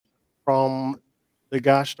from the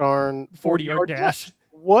gosh darn 40-yard dash.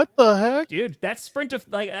 What the heck? Dude, that sprint of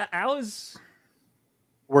like I was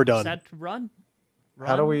We're done. set to run.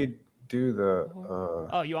 How do we do the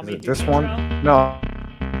oh, you want me to do this the one? intro? No.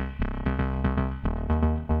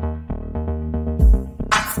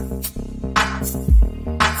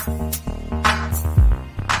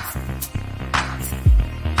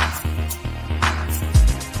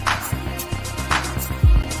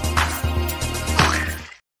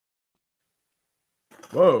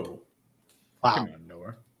 Whoa. Wow. Come on,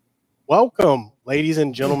 Noah. Welcome, ladies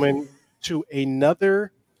and gentlemen, to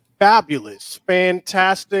another fabulous,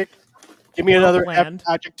 fantastic, give me another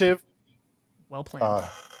adjective. Well planned.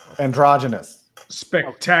 Androgynous.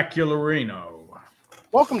 Spectacularino.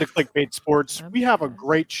 Welcome to Clickbait Sports. We have a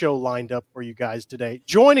great show lined up for you guys today.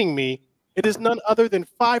 Joining me, it is none other than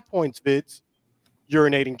 5 Points Vids,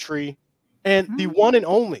 Urinating Tree, and the one and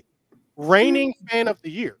only reigning fan of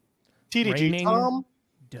the year, TDG Reigning, Tom.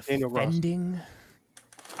 defending.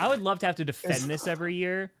 I would love to have to defend this every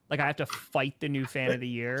year. Like I have to fight the new fan of the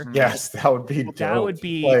year. Yes, that would be dope. That would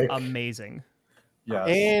be amazing. Yes.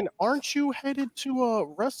 And aren't you headed to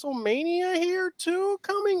WrestleMania here too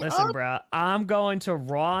coming Listen, up? bro, I'm going to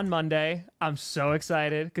Raw on Monday. I'm so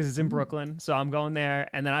excited because it's in Brooklyn. So I'm going there.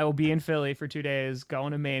 And then I will be in Philly for 2 days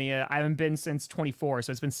going to Mania. I haven't been since 24,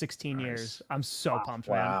 so it's been 16 years. I'm so pumped,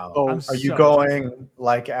 man. Wow. Oh, are you going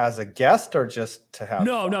like as a guest or just to have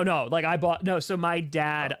No. fun? Like I bought so my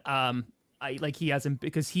dad, he hasn't,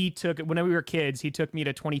 because he took, when we were kids, he took me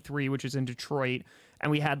to 23, which is in Detroit,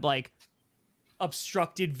 and we had like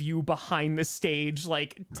obstructed view behind the stage,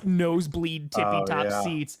 like nosebleed tippy top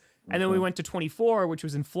seats. And then we went to 24, which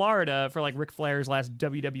was in Florida for like Ric Flair's last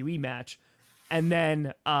WWE match. And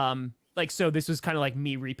then so this was kind of like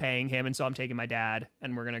me repaying him, and so I'm taking my dad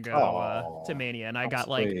and we're gonna go to Mania. And I got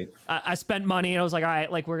like I spent money and I was like, all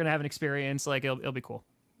right, like we're gonna have an experience, like it'll be cool.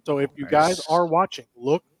 So if you guys are watching,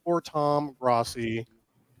 look for Tom Grossi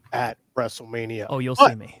at WrestleMania. Oh, you'll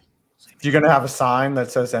see me. You're gonna have a sign that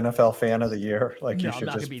says NFL Fan of the Year. Like No, you should I'm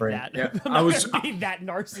not just gonna be bring. that. Yeah, I was be that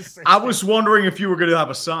narcissistic. I was wondering if you were going to have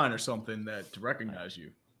a sign or something to recognize you.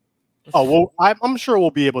 Oh well, I'm sure we'll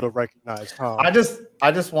be able to recognize Tom. I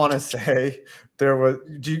just want to say there was.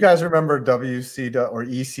 Do you guys remember WCW or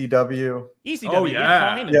ECW? ECW. Oh,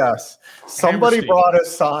 yeah. Paul Heyman. Yes. Somebody Hammerstein. brought a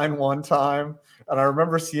sign one time, and I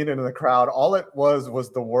remember seeing it in the crowd. All it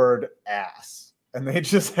was the word ass, and they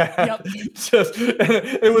just had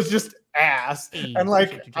it was just ass. And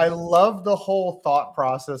like I love the whole thought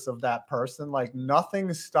process of that person. Like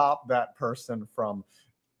nothing stopped that person from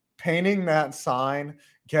painting that sign,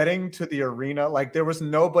 getting to the arena. Like there was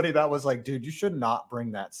nobody that was like, dude, you should not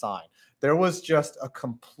bring that sign. There was just a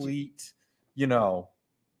complete,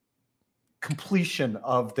 completion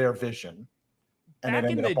of their vision. And back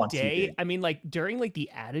it in ended the up on day, TV. I mean, like during like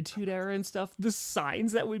the Attitude Era and stuff, the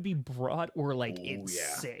signs that would be brought were like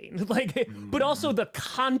insane. Like, but also the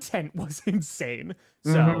content was insane.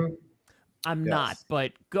 So I'm not,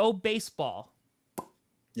 but go baseball.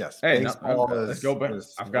 Yes. Hey, baseball let's go back.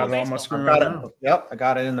 I've got it on my screen I've right got now. it. Yep, I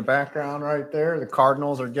got it in the background right there. The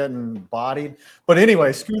Cardinals are getting bodied. But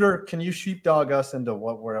anyway, Scooter, can you sheepdog us into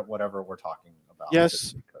whatever we're talking about?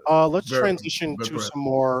 Yes. Let's transition to some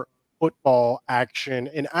more football action.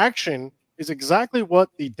 And action is exactly what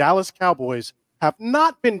the Dallas Cowboys have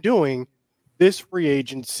not been doing this free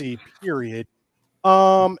agency period.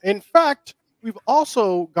 In fact, we've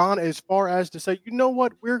also gone as far as to say, you know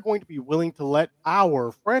what, we're going to be willing to let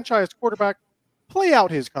our franchise quarterback play out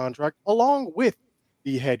his contract along with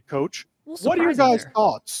the head coach. What are your guys'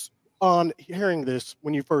 thoughts on hearing this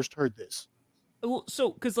when you first heard this? Well, so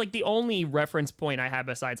because like the only reference point I had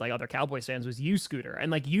besides like other Cowboys fans was you, Scooter,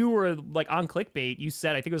 and like you were like on Clickbait, you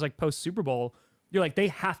said, I think it was like post Super Bowl, you're like, they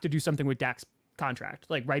have to do something with Dak's contract,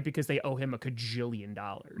 like right, because they owe him $1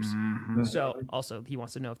 kajillion. So also he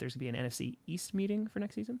wants to know if there's gonna be an NFC East meeting for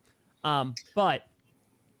next season. But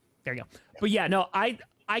there you go. But yeah, no, I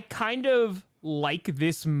kind of like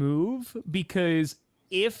this move because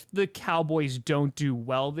if the Cowboys don't do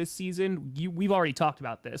well this season, we've already talked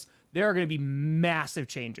about this. There are going to be massive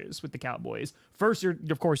changes with the Cowboys. First, you're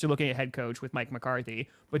looking at head coach with Mike McCarthy.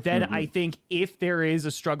 But then I think if there is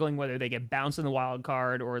a struggling, whether they get bounced in the wild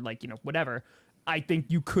card or like, whatever, I think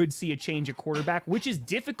you could see a change at quarterback, which is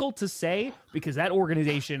difficult to say because that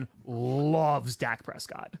organization loves Dak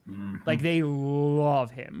Prescott. Like they love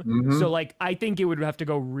him. So like, I think it would have to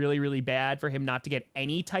go really, really bad for him not to get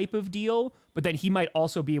any type of deal, but then he might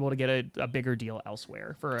also be able to get a bigger deal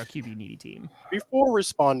elsewhere for a QB needy team. Before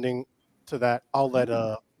responding to that, I'll let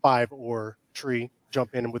Five or Tree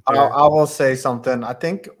jump in with their... I will say something. I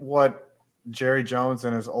think what Jerry Jones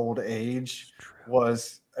in his old age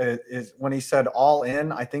is when he said all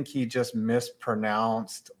in, I think he just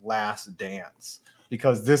mispronounced Last Dance,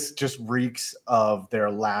 because this just reeks of their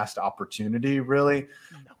last opportunity, really.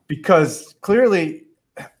 Because clearly,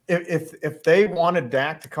 if they wanted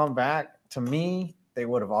Dak to come back, to me, they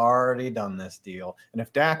would have already done this deal. And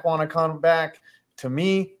if Dak want to come back, to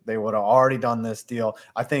me, they would have already done this deal.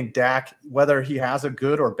 I think Dak, whether he has a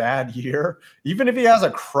good or bad year, even if he has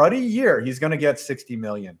a cruddy year, he's going to get $60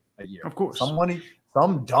 million a year. Of course. Some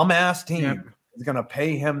dumbass team is going to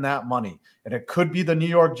pay him that money. And it could be the New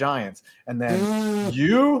York Giants. And then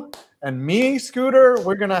you and me, Scooter,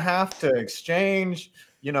 we're going to have to exchange,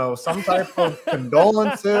 some type of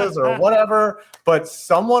condolences or whatever. But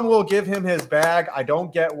someone will give him his bag. I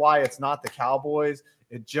don't get why it's not the Cowboys.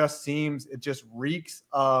 It just reeks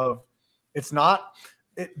of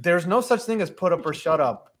there's no such thing as put up or shut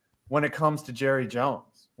up when it comes to Jerry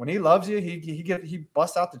Jones. When he loves you, he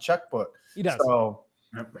busts out the checkbook. He does. So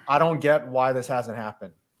I don't get why this hasn't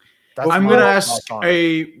happened. I'm going to ask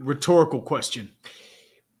a rhetorical question.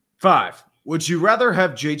 5. Would you rather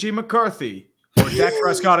have J.J. McCarthy or Dak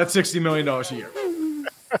Prescott at $60 million a year?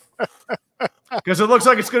 Because it looks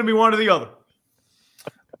like it's going to be one or the other.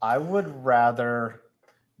 I would rather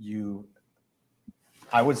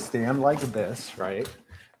I would stand like this, right?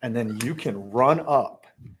 And then you can run up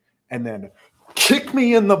and then kick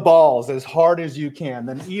me in the balls as hard as you can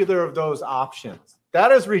than either of those options.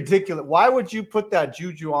 That is ridiculous. Why would you put that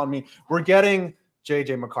juju on me? We're getting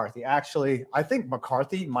J.J. McCarthy. Actually, I think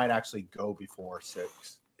McCarthy might actually go before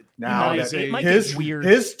 6. Now that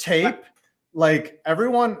his tape, like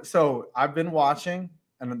everyone, so I've been watching,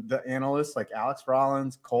 and the analysts like Alex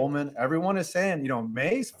Rollins, Coleman, everyone is saying,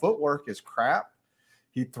 May's footwork is crap.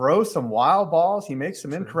 He throws some wild balls. He makes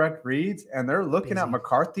some incorrect reads, and they're looking at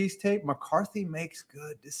McCarthy's tape. McCarthy makes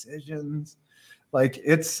good decisions. Like,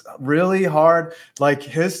 it's really hard. Like,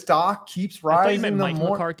 his stock keeps rising. I thought you meant Mike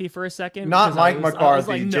McCarthy for a second. Not Mike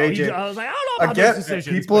McCarthy, JJ. I was like, I don't know about those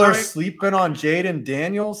decisions. People are sleeping on Jaden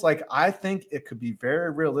Daniels. Like, I think it could be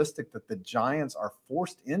very realistic that the Giants are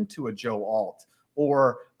forced into a Joe Alt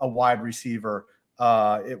or a wide receiver.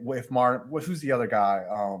 Who's the other guy?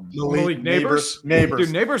 Neighbors.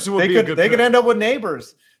 Dude, Neighbors would be a good. They could end up with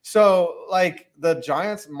Neighbors. So, like, the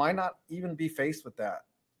Giants might not even be faced with that.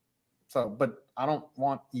 So, but I don't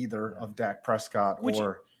want either of Dak Prescott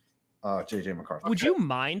or J.J. McCarthy. Would you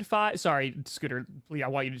mind 5? Sorry, Scooter. I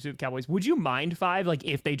want you to do the Cowboys. Would you mind 5? Like,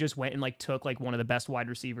 if they just went and like took like one of the best wide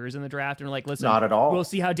receivers in the draft and like, listen, not at all. We'll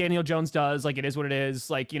see how Daniel Jones does. Like, it is what it is.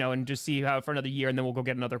 Like, and just see how for another year, and then we'll go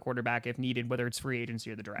get another quarterback if needed, whether it's free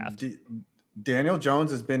agency or the draft. Daniel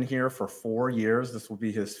Jones has been here for 4 years. This will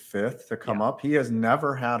be his 5th to come up. He has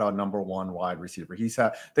never had a number 1 wide receiver.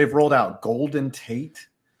 They've rolled out Golden Tate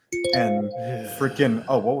and freaking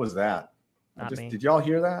what was that? Did y'all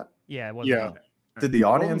hear that? Yeah, it was. Yeah. Did the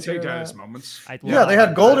audience hear Tate that? moments? Yeah, they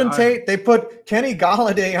had Golden Tate. They put Kenny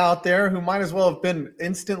Galladay out there, who might as well have been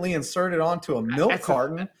instantly inserted onto a milk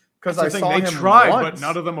carton, because I saw him tried, once. but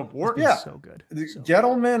none of them have worked. Yeah, so good.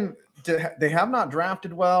 Gettleman, they have not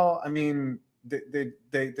drafted well. I mean, they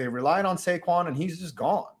relied on Saquon, and he's just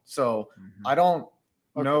gone. So I don't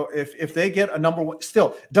know if they get a number 1.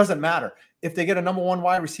 Still, it doesn't matter. If they get a number 1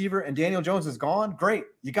 wide receiver and Daniel Jones is gone, great.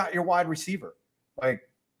 You got your wide receiver. Like,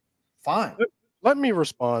 fine. Let me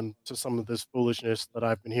respond to some of this foolishness that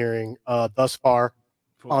I've been hearing thus far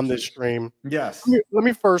on this stream. Yes. Let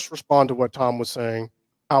me first respond to what Tom was saying,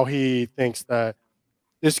 how he thinks that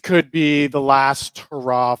this could be the last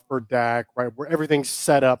hurrah for Dak, right, where everything's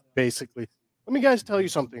set up, basically. Let me guys tell you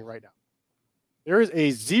something right now. There is a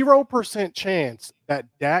 0% chance that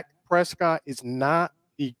Dak Prescott is not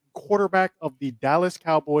the quarterback of the Dallas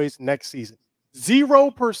Cowboys next season.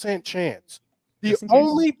 0% chance. The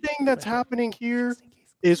only thing that's happening here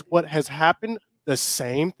is what has happened. The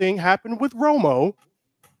same thing happened with Romo,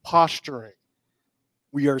 posturing.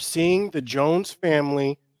 We are seeing the Jones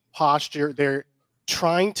family posture. They're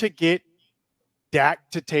trying to get Dak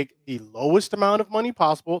to take the lowest amount of money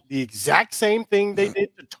possible. The exact same thing they did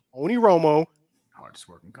to Tony Romo. Hardest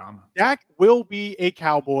working comma. Dak will be a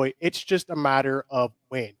Cowboy. It's just a matter of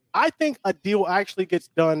when. I think a deal actually gets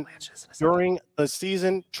done during the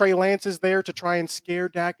season. Trey Lance is there to try and scare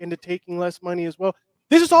Dak into taking less money as well.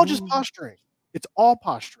 This is all just posturing. It's all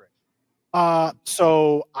posturing.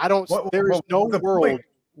 So I don't. There is no world.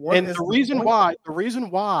 And the reason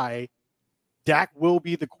why Dak will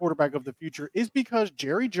be the quarterback of the future is because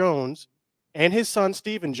Jerry Jones and his son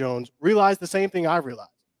Stephen Jones realized the same thing I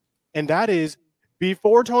realized, and that is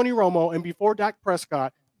before Tony Romo and before Dak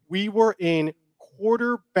Prescott, we were in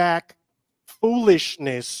quarterback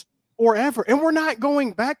foolishness forever. And we're not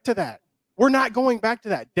going back to that. We're not going back to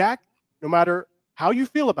that. Dak, no matter how you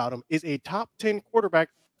feel about him, is a top 10 quarterback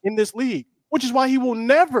in this league, which is why he will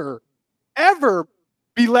never, ever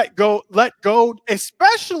be let go,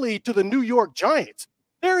 especially to the New York Giants.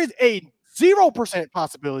 There is a 0%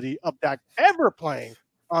 possibility of Dak ever playing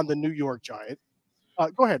on the New York Giants.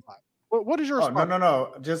 Go ahead, Bob. What is your response?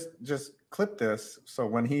 No. Just clip this. So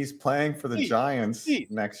when he's playing for the Giants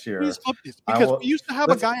next year, please clip this, because we used to have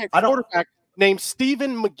a guy at quarterback named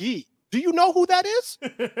Stephen McGee. Do you know who that is?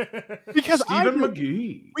 Because Stephen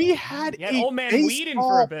McGee. We had a old man Whedon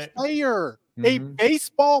for a bit. Player, a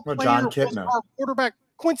baseball player, John was Kitna. our quarterback.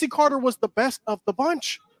 Quincy Carter was the best of the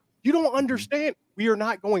bunch. You don't understand. We are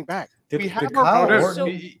not going back. We have our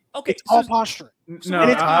okay. It's all posturing. No,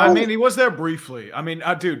 I mean, he was there briefly. I mean,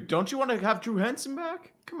 dude, don't you want to have Drew Henson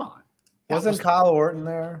back? Come on. Wasn't Kyle Orton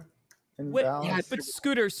there? Yeah, but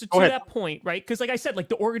Scooter, so to that point, right? Because like I said, like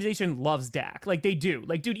the organization loves Dak, like they do.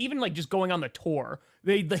 Like, dude, even like just going on the tour,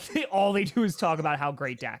 all they do is talk about how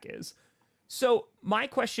great Dak is. So my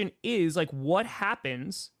question is, like, what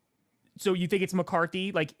happens? So you think it's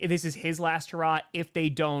McCarthy? Like, if this is his last hurrah if we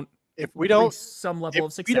don't reach some level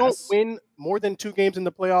of success? If we don't win more than 2 games in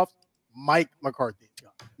the playoffs, Mike McCarthy is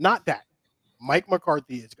gone. Not Dak. Mike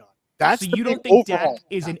McCarthy is gone. That's so you don't think Dak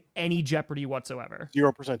is in any jeopardy whatsoever?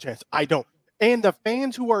 0% chance. I don't. And the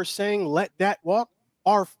fans who are saying let Dak walk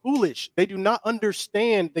are foolish. They do not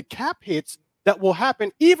understand the cap hits that will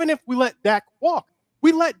happen even if we let Dak walk.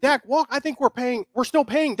 We let Dak walk. I think we're still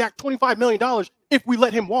paying Dak $25 million if we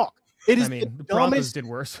let him walk. It is the Broncos did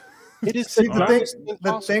worse. It is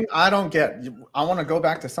the thing I don't get. I want to go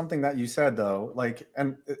back to something that you said though, like,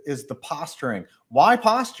 and is the posturing. Why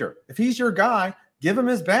posture? If he's your guy, give him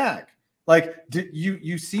his bag. Like,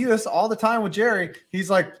 you see this all the time with Jerry. He's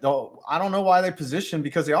like, oh, I don't know why they position,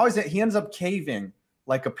 because he ends up caving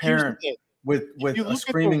like a parent with a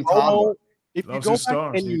screaming toddler. If you go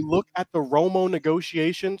back and you look at the Romo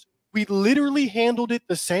negotiations, we literally handled it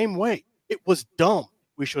the same way. It was dumb.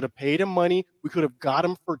 We should have paid him money. We could have got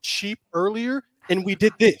him for cheap earlier. And we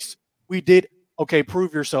did this. We did, okay,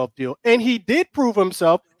 prove yourself deal. And he did prove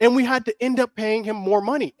himself. And we had to end up paying him more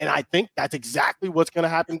money. And I think that's exactly what's going to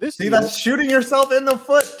happen this season. That's shooting yourself in the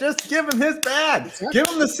foot. Just give him his bag. Exactly. Give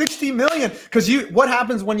him the $60 million. Because what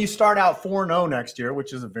happens when you start out 4-0 next year,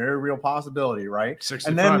 which is a very real possibility, right?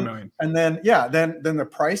 $65 million. And then the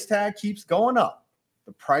price tag keeps going up.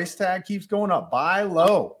 The price tag keeps going up. Buy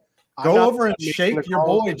low. Go over and shake your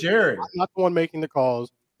boy, Jerry. I'm not the one making the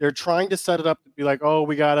calls. They're trying to set it up to be like, oh,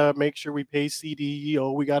 we got to make sure we pay CD.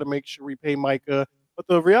 Oh, we got to make sure we pay Micah. But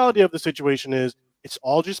the reality of the situation is it's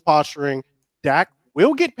all just posturing. Dak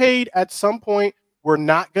will get paid at some point. We're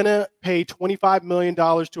not going to pay $25 million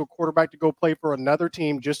to a quarterback to go play for another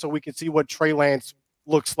team just so we can see what Trey Lance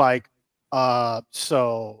looks like.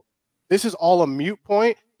 So this is all a moot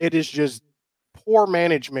point. It is just poor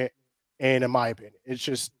management. And in my opinion,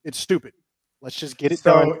 it's stupid. Let's just get it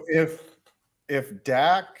done. So if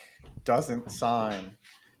Dak doesn't sign,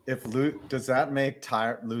 does that make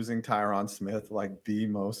losing Tyron Smith like the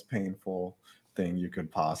most painful thing you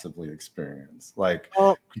could possibly experience? Like,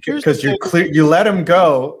 because you let him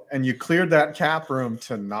go and you cleared that cap room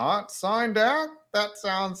to not sign Dak? That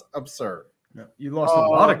sounds absurd. Yeah. You lost a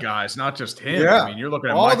lot of guys, not just him. Yeah. I mean, you're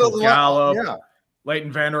looking at Michael Gallup,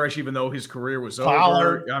 Leighton Vander Esch, even though his career was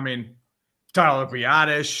over. I mean, Tyler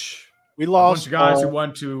Biadasz. We lost a bunch of guys who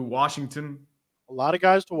went to Washington. A lot of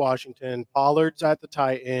guys to Washington. Pollard's at the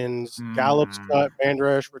Titans. Gallup's cut. Vander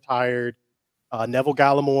Esch retired. Neville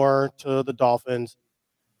Gallimore to the Dolphins.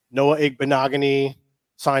 Noah Igbenogany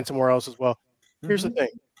signed somewhere else as well. Here's the thing.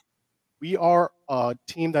 We are a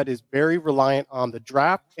team that is very reliant on the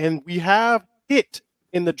draft, and we have hit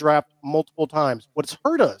in the draft multiple times. What's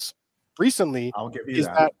hurt us recently is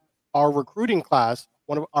that our recruiting class,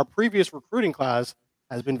 one of our previous recruiting class,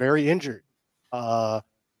 has been very injured.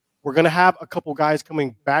 We're going to have a couple guys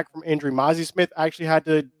coming back from injury. Mozzie Smith actually had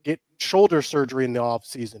to get shoulder surgery in the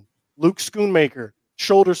offseason. Luke Schoonmaker,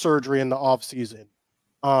 shoulder surgery in the offseason.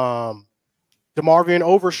 DeMarvion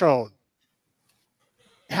Overshone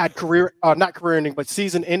had not career-ending, but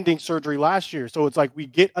season-ending surgery last year. So it's like we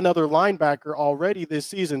get another linebacker already this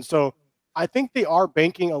season. So I think they are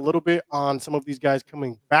banking a little bit on some of these guys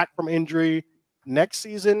coming back from injury next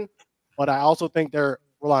season, but I also think they're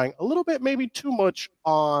relying a little bit, maybe too much,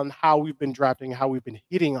 on how we've been drafting, how we've been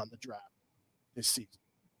hitting on the draft this season,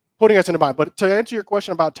 putting us in a bind. But to answer your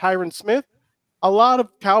question about Tyron Smith, a lot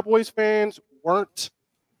of Cowboys fans weren't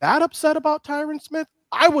that upset about Tyron Smith.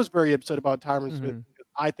 I was very upset about Tyron Smith because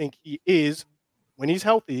I think he is, when he's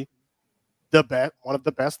healthy, one of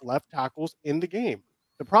the best left tackles in the game.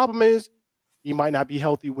 The problem is he might not be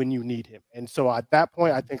healthy when you need him. And so at that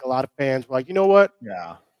point, I think a lot of fans were like, you know what?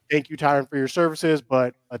 Yeah. Thank you, Tyron, for your services,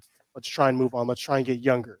 but let's try and move on. Let's try and get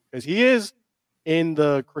younger because he is in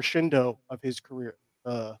the crescendo of his career,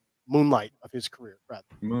 moonlight of his career, rather.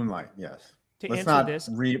 Moonlight, yes. To Let's answer not this,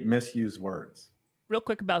 misuse words. real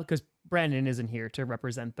quick about, because Brandon isn't here to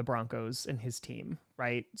represent the Broncos and his team,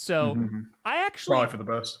 right? So I actually probably for the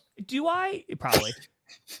best. Probably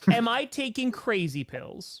am I taking crazy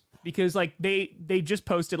pills? Because like they just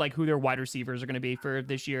posted like who their wide receivers are going to be for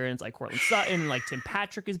this year, and it's like Cortland Sutton, and like Tim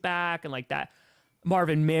Patrick is back, and like that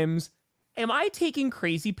Marvin Mims. Am I taking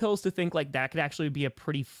crazy pills to think like that could actually be a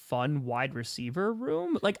pretty fun wide receiver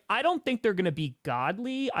room? Like, I don't think they're going to be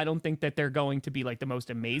godly. I don't think that they're going to be like the most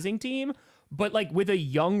amazing team, but like with a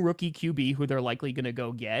young rookie QB who they're likely going to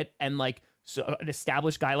go get, and like an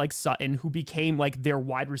established guy like Sutton who became like their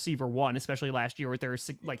wide receiver one, especially last year with their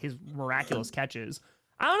like his miraculous catches.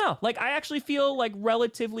 I don't know. Like, I actually feel like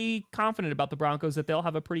relatively confident about the Broncos that they'll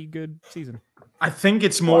have a pretty good season. I think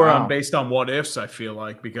it's more based on what ifs. I feel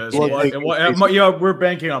like because we're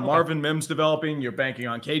banking on Marvin Mims developing. You're banking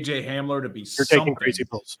on KJ Hamler to be. You're taking crazy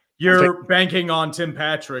pills. You're banking on Tim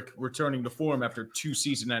Patrick returning to form after 2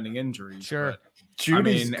 season-ending injuries. Sure,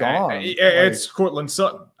 Judy's gone. It's Cortland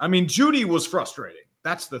Sutton. I mean, Judy was frustrating.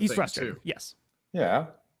 That's the thing. He's frustrating. Too. Yes. Yeah.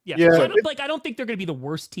 Yeah. So I don't think they're going to be the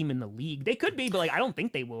worst team in the league. They could be, but like I don't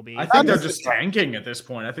think they will be. I think they're just tanking at this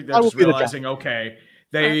point. I think they're just realizing, okay,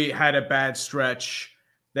 they had a bad stretch.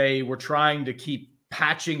 They were trying to keep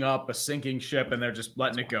patching up a sinking ship, and they're just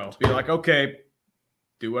letting it go. Be like, okay,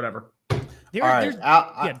 do whatever. All right.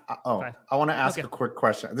 I want to ask a quick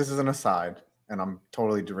question. This is an aside, and I'm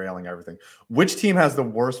totally derailing everything. Which team has the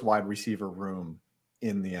worst wide receiver room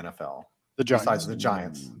in the NFL? The Giants. Besides the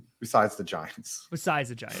Giants. Besides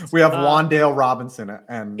the Giants. We have Wan'Dale Robinson,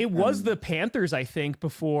 and it was the Panthers, I think,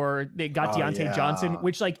 before they got Deontay Johnson,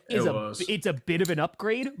 which like it's a bit of an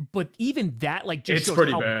upgrade, but even that like just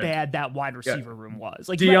shows how bad that wide receiver room was.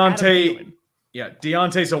 Like Deontay's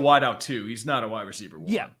a wideout too. He's not a wide receiver one.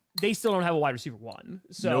 Yeah, they still don't have a wide receiver one,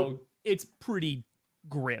 so it's pretty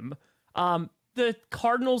grim. The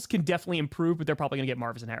Cardinals can definitely improve, but they're probably going to get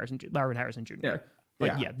Marvin Harrison Jr. Yeah.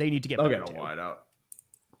 But yeah, they need to get a wideout.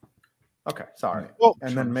 Okay, sorry. Well,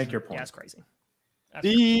 and then make your point. Yeah, that's crazy.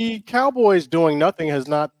 The Cowboys doing nothing has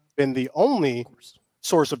not been the only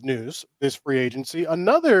source of news this free agency.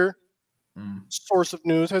 Another source of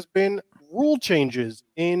news has been rule changes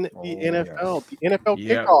in the NFL. The NFL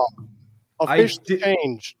kickoff officially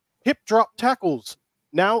changed. Hip drop tackles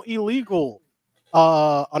now illegal.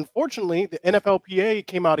 Unfortunately, the NFLPA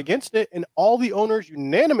came out against it, and all the owners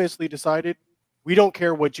unanimously decided, we don't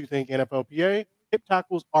care what you think, NFLPA. Hip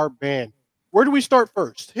tackles are banned. Where do we start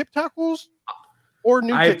first? Hip tackles or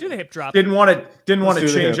new do the hip drop? Didn't want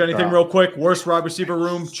to change anything real quick. Worst wide receiver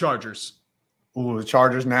room, Chargers. Ooh, the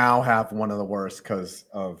Chargers now have one of the worst because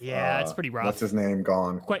of it's pretty rough. What's his name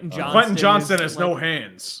gone? Quentin Johnson. Quentin Johnson has no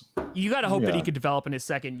hands. You got to hope that he could develop in his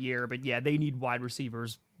second year, but yeah, they need wide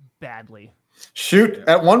receivers badly. Shoot,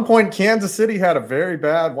 at one point, Kansas City had a very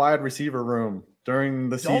bad wide receiver room during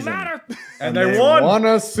the season. Don't matter. And they won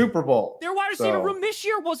a Super Bowl. Their wide receiver room this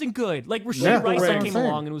year wasn't good. Like Rashid Rice came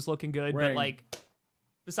along and was looking good, but like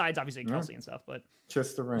besides obviously Kelsey and stuff, but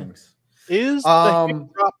just the rings. Is the hip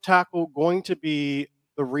drop tackle going to be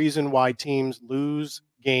the reason why teams lose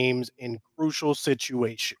games in crucial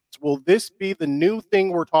situations? Will this be the new thing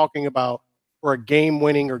we're talking about for a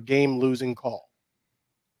game-winning or game-losing call?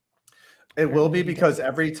 It will be, because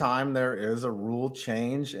every time there is a rule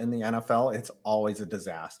change in the NFL, it's always a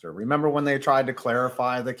disaster. Remember when they tried to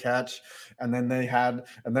clarify the catch, and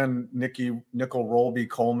then Nickel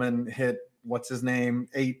Roby-Coleman hit, what's his name,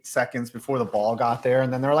 8 seconds before the ball got there,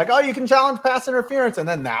 and then they're like, oh, you can challenge pass interference, and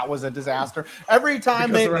then that was a disaster. Every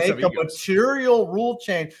time they make a material rule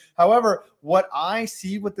change. However, what I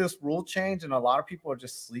see with this rule change, and a lot of people are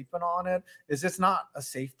just sleeping on it, is it's not a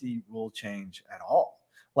safety rule change at all.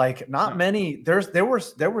 Like not many, there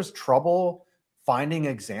was trouble finding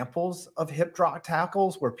examples of hip drop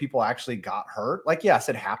tackles where people actually got hurt. Like, yes,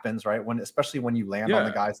 it happens, right? Especially when you land on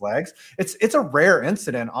the guy's legs, it's a rare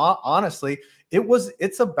incident. Honestly,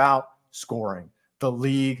 it's about scoring. The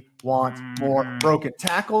league wants more broken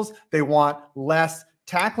tackles. They want less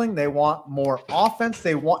tackling. They want more offense.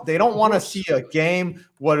 They don't want to see a game.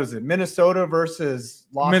 What is it? Minnesota versus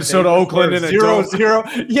Minnesota, Oakland in a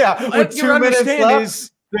 0-0. Yeah. With 2 minutes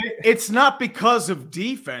left. It's not because of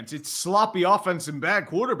defense. It's sloppy offense and bad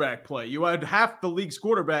quarterback play. You had half the league's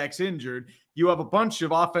quarterbacks injured. You have a bunch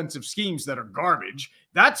of offensive schemes that are garbage.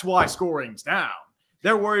 That's why scoring's down.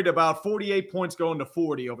 They're worried about 48 points going to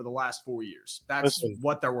 40 over the last 4 years. That's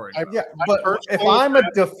what they're worried about. Yeah, but if I'm a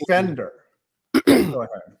defender, go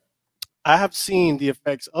ahead. I have seen the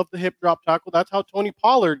effects of the hip drop tackle. That's how Tony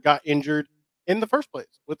Pollard got injured in the first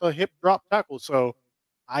place, with a hip drop tackle. So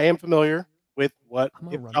I am familiar with what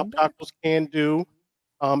hip drop tackles can do.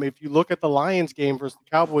 If you look at the Lions game versus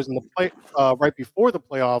the Cowboys in the right before the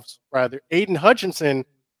playoffs, rather, Aiden Hutchinson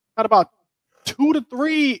had about 2 to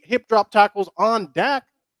 3 hip drop tackles on Dak,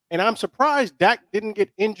 and I'm surprised Dak didn't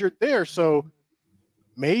get injured there. So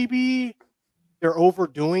maybe they're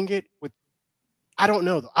overdoing it with. I don't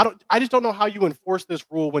know though. I just don't know how you enforce this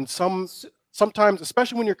rule when sometimes,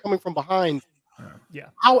 especially when you're coming from behind. Yeah.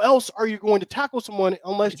 How else are you going to tackle someone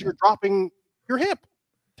unless you're dropping your hip,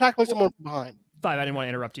 tackling someone from behind? I didn't want to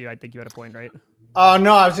interrupt you. I think you had a point, right?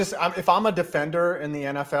 No, if I'm a defender in the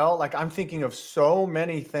NFL, like I'm thinking of so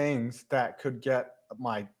many things that could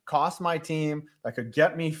cost my team, that could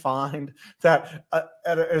get me fined, that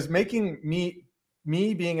is making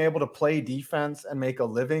me being able to play defense and make a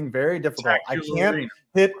living very difficult. I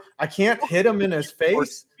can't hit him in his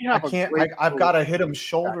face. I've got to hit him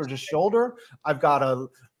shoulder to shoulder.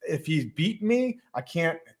 If he's beaten me, I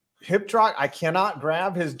can't hip drop. I cannot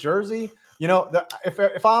grab his jersey. You know,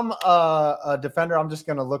 if I'm a defender, I'm just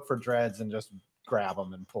going to look for dreads and just grab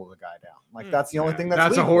him and pull the guy down. Like that's the only thing that's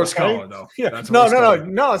legal, a horse collar though. Yeah.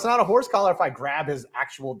 No, it's not a horse collar if I grab his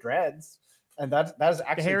actual dreads. And that is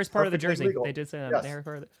actually the hair is part of the jersey. Legal. They did say that. Yes. The hair is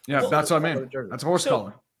part of yeah, that's what I mean. That's a horse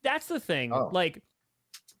collar. That's the thing. Like,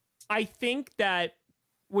 I think that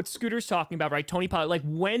what Scooter's talking about, right? Tony Pollard, like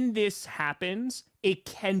when this happens, it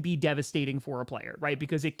can be devastating for a player, right?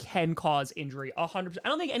 Because it can cause injury 100%. I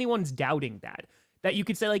don't think anyone's doubting that you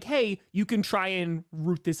could say like, hey, you can try and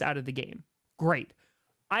root this out of the game. Great.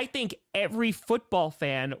 I think every football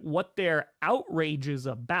fan, what their outrage is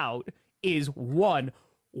about is one,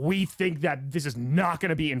 we think that this is not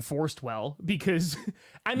going to be enforced well because,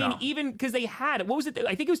 I mean, even because they had, what was it?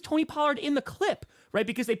 I think it was Tony Pollard in the clip, right?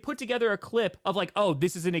 Because they put together a clip of like, oh,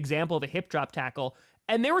 this is an example of a hip drop tackle.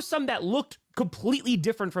 And there were some that looked completely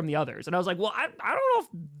different from the others. And I was like, well, I don't know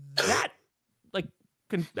if that, like,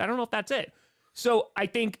 I don't know if that's it. So I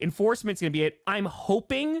think enforcement's going to be it. I'm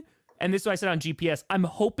hoping, and this is what I said on GPS, I'm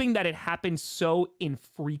hoping that it happens so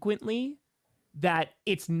infrequently that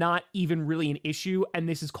it's not even really an issue, and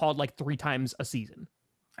this is called like 3 times a season.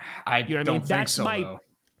 I don't think so, though.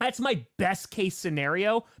 That's my best case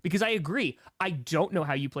scenario, because I agree. I don't know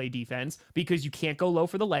how you play defense because you can't go low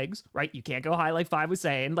for the legs, right? You can't go high like Five was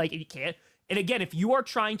saying. Like, you can't. And again, if you are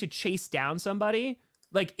trying to chase down somebody,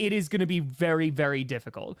 like, it is going to be very, very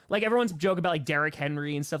difficult. Like, everyone's joke about like Derrick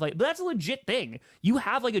Henry and stuff like that, but that's a legit thing. You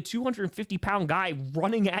have like a 250-pound guy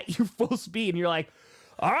running at you full speed, and you're like,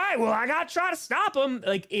 all right, well, I got to try to stop him.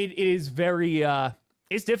 Like, it is very,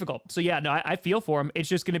 it's difficult. So, yeah, no, I feel for him. It's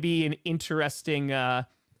just going to be an interesting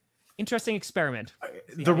experiment.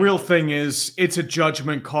 The real thing is, it's a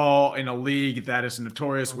judgment call in a league that is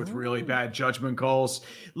notorious with really bad judgment calls.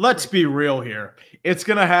 Let's be real here. It's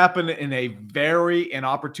going to happen in a very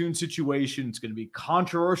inopportune situation. It's going to be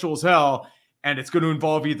controversial as hell, and it's going to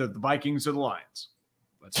involve either the Vikings or the Lions.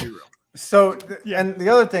 Let's be real. So, and the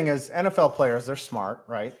other thing is NFL players, they're smart,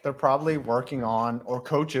 right? They're probably working on, or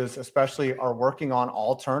coaches especially, are working on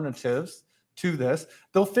alternatives to this.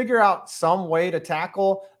 They'll figure out some way to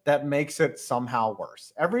tackle that makes it somehow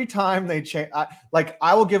worse. Every time they change,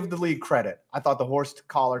 I will give the league credit. I thought the horse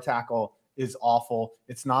collar tackle is awful.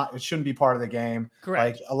 It's not, it shouldn't be part of the game.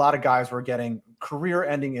 Correct. Like, a lot of guys were getting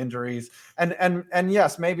career-ending injuries. And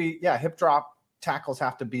yes, maybe, hip drop tackles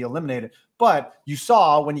have to be eliminated. But you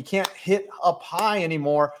saw when you can't hit up high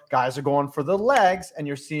anymore, guys are going for the legs, and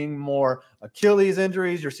you're seeing more Achilles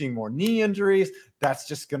injuries. You're seeing more knee injuries. That's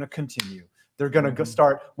just going to continue. They're going to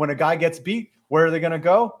start, when a guy gets beat, where are they going to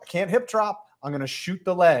go? I can't hip drop. I'm going to shoot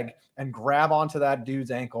the leg and grab onto that dude's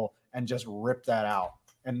ankle and just rip that out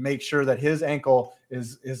and make sure that his ankle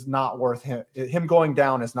is not worth him going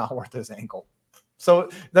down is not worth his ankle. So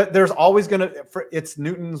there's always going to, it's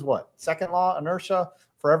Newton's second law, inertia.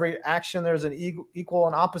 For every action, there's an equal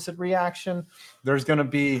and opposite reaction. There's going to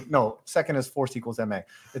be, second is force equals MA.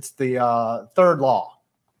 It's the third law,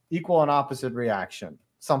 equal and opposite reaction,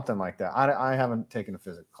 something like that. I haven't taken a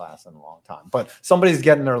physics class in a long time, but somebody's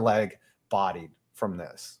getting their leg bodied from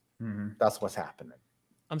this. Mm-hmm. That's what's happening.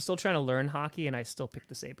 I'm still trying to learn hockey, and I still pick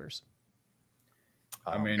the Sabres.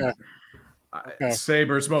 I mean,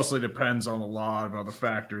 Sabres mostly depends on a lot of other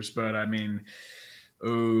factors, but I mean,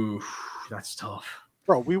 that's tough.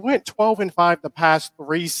 Bro, we went 12-5 the past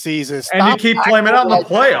 3 seasons. And you keep blaming it on the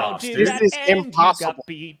playoffs, This is impossible.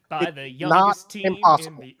 Beat by the not team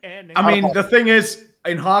impossible. in the I mean, the thing is,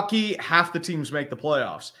 in hockey, half the teams make the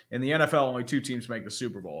playoffs. In the NFL, only 2 teams make the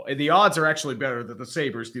Super Bowl. And the odds are actually better that the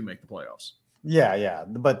Sabres do make the playoffs. Yeah,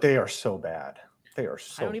 but they are so bad. They are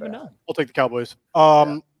so bad. I don't even know. We'll take the Cowboys.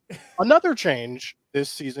 Another change this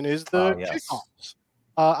season is the kickoffs.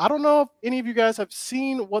 I don't know if any of you guys have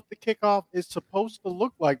seen what the kickoff is supposed to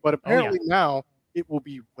look like, but apparently now it will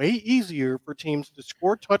be way easier for teams to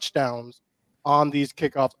score touchdowns on these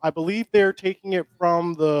kickoffs. I believe they're taking it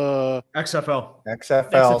from the XFL.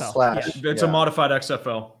 It's a modified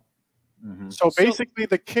XFL. So basically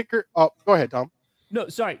the kicker. Oh, go ahead, Tom. No,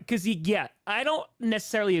 sorry, because I don't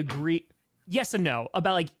necessarily agree. Yes and no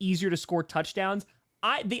about like easier to score touchdowns.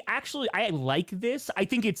 I like this. I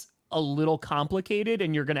think it's a little complicated,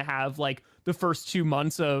 and you're gonna have like the first 2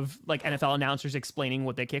 months of like NFL announcers explaining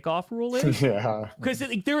what the kickoff rule is. Yeah, because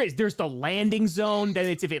there's the landing zone. Then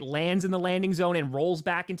it's if it lands in the landing zone and rolls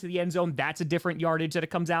back into the end zone, that's a different yardage that it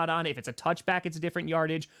comes out on. If it's a touchback, it's a different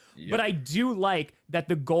yardage. But I do like that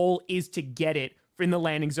the goal is to get it in the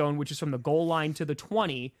landing zone, which is from the goal line to the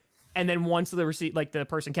 20, and then once the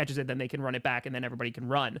person catches it, then they can run it back, and then everybody can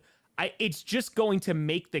run. It's just going to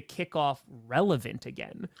make the kickoff relevant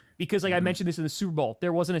again, because like I mentioned this in the Super Bowl,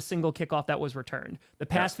 there wasn't a single kickoff that was returned. The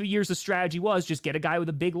past few years, the strategy was just get a guy with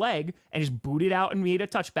a big leg and just boot it out and made a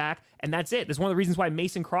touchback, and that's it. That's one of the reasons why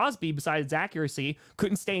Mason Crosby, besides his accuracy,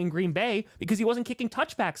 couldn't stay in Green Bay, because he wasn't kicking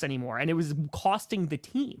touchbacks anymore, and it was costing the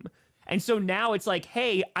team. And so now it's like,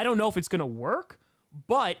 hey, I don't know if it's going to work,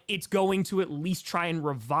 but it's going to at least try and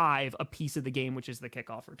revive a piece of the game, which is the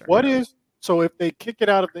kickoff return. So if they kick it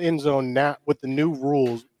out of the end zone now with the new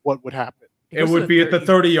rules, what would happen? It would be at the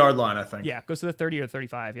 30-yard line, I think. Yeah, it goes to the 30 or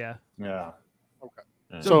 35, Yeah.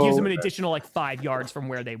 Okay. So it gives them an additional like 5 yards from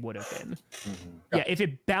where they would have been. Yeah, if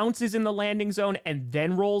it bounces in the landing zone and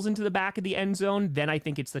then rolls into the back of the end zone, then I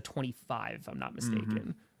think it's the 25, if I'm not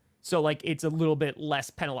mistaken. So like it's a little bit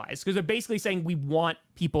less penalized, because they're basically saying we want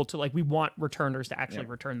people to we want returners to actually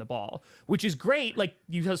return the ball, which is great. Like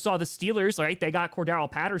you saw the Steelers, right? They got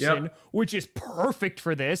Cordell Patterson, which is perfect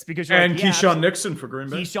for this, because Keyshawn Nixon for Green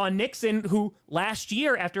Bay. Keyshawn Nixon, who last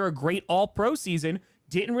year after a great All-Pro season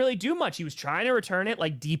didn't really do much. He was trying to return it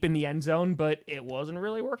like deep in the end zone, but it wasn't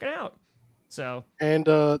really working out. So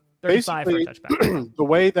basically the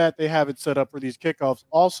way that they have it set up for these kickoffs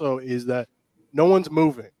also is that no one's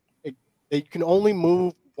moving. They can only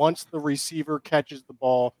move once the receiver catches the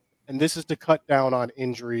ball, and this is to cut down on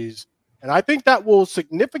injuries. And I think that will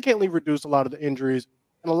significantly reduce a lot of the injuries.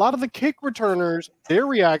 And a lot of the kick returners, their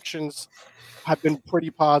reactions have been pretty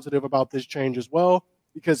positive about this change as well,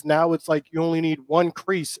 because now it's like you only need one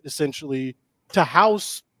crease, essentially, to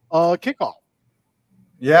house a kickoff.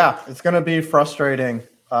 Yeah, it's going to be frustrating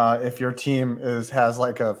if your team has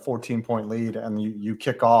like a 14-point lead and you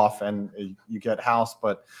kick off and you get housed,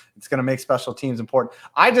 but it's going to make special teams important.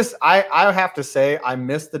 I have to say, I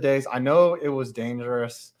miss the days. I know it was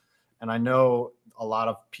dangerous, and I know a lot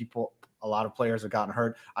of players have gotten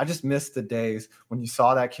hurt. I just miss the days when you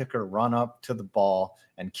saw that kicker run up to the ball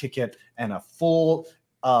and kick it, and a full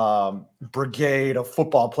brigade of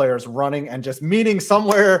football players running and just meeting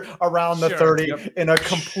somewhere around the 30 in a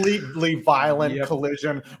completely violent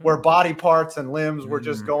collision where body parts and limbs were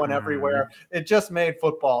just going everywhere. It just made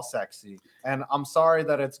football sexy, and I'm sorry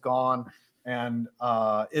that it's gone. And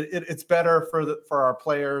it's better for our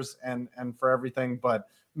players and for everything, but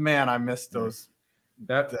man, I miss those.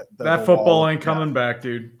 That football ain't coming back,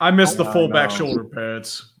 dude. I miss the fullback shoulder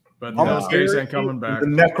pads. But those days ain't coming back. The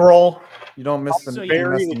neck roll. You don't miss the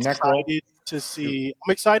neck roll.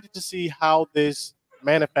 I'm excited to see how this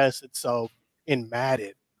manifests itself in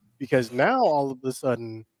Madden, because now all of a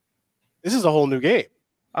sudden this is a whole new game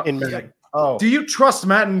in Madden. Do you trust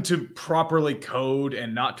Madden to properly code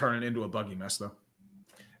and not turn it into a buggy mess, though?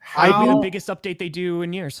 The biggest update they do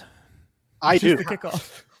in years. I do. The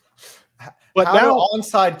kickoff. But how now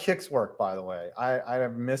onside kicks work, by the way. I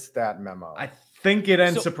have missed that memo. I think it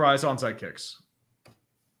ends surprise onside kicks.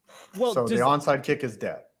 Well, so the onside kick is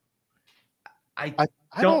dead. I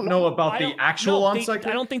don't know about the actual onside kick.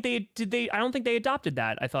 I don't think they did. I don't think they adopted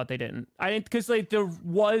that. I thought they didn't. I didn't, because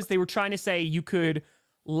they were trying to say you could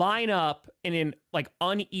line up in like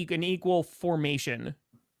unequal formation,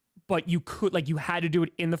 but you had to do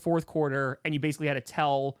it in the fourth quarter, and you basically had to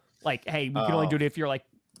tell like, hey, we can only do it if you're like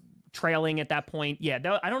trailing at that point. Yeah,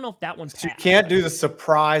 I don't know if that one's passed. So you can't do the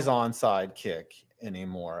surprise onside kick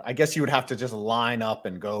anymore. I guess you would have to just line up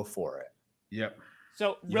and go for it. Yep.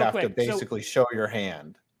 So you have to basically show your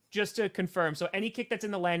hand. Just to confirm, so any kick that's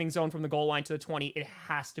in the landing zone from the goal line to the 20, it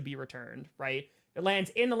has to be returned, right? It lands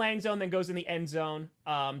in the landing zone, then goes in the end zone.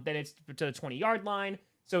 Then it's to the 20-yard line.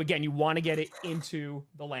 So again, you want to get it into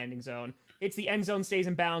the landing zone. hits the end zone, stays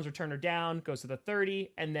in bounds, return or down, goes to the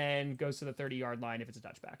 30, and then goes to the 30-yard line if it's a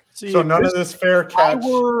touchback. See, so none of this fair catch.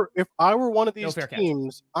 If I were one of these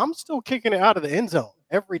teams, I'm still kicking it out of the end zone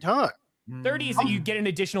every time. 30 is that you get an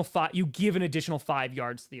additional 5. You give an additional 5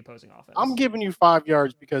 yards to the opposing offense. I'm giving you 5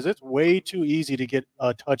 yards because it's way too easy to get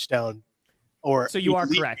a touchdown. So you are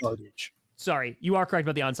correct. Yardage. Sorry, you are correct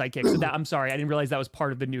about the onside kick. So I'm sorry, I didn't realize that was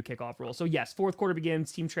part of the new kickoff rule. So yes, fourth quarter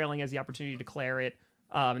begins. Team trailing has the opportunity to declare it,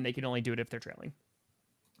 and they can only do it if they're trailing.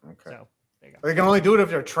 Okay. So there you go. They can only do it if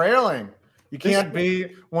they're trailing. You can't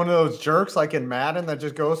be one of those jerks like in Madden that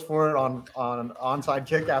just goes for it on an onside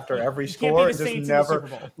kick after every score and just never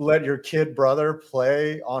let your kid brother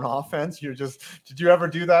play on offense. Did you ever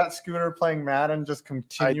do that, Scooter, playing Madden, just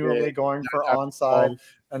continually going for onside?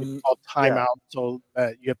 And timeout, so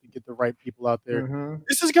that you have to get the right people out there.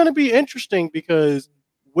 This is going to be interesting because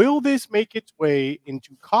will this make its way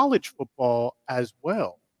into college football as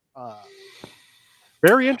well?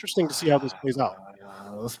 Very interesting to see how this plays out.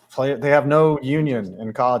 They have no union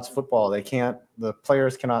in college football. The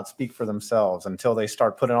players cannot speak for themselves until they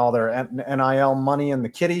start putting all their NIL money in the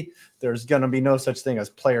kitty. There's going to be no such thing as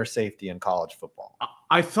player safety in college football.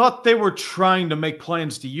 I thought they were trying to make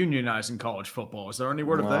plans to unionize in college football. Is there any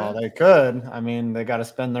word of that? Well, they could. I mean, they got to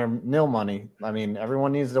spend their nil money. I mean,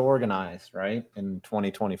 everyone needs to organize, right? In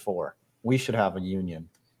 2024, we should have a union.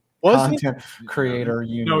 Content creator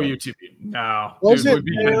union. No YouTube. No. Dude, we'd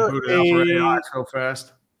be getting booted out for AI so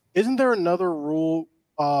fast. Isn't there another rule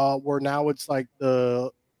where now it's like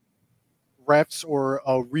the refs or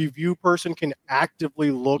a review person can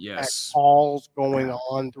actively look at calls going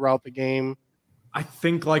on throughout the game? I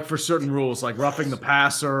think like for certain rules, like roughing the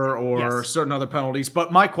passer or certain other penalties.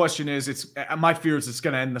 But my question is, my fear is it's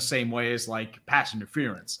going to end the same way as like pass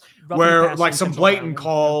interference, where like some blatant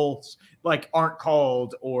calls like aren't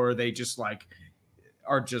called, or they just like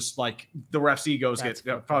are just like the ref's egos get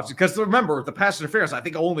because remember the pass interference. I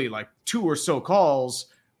think only like 2 or so calls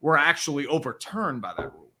were actually overturned by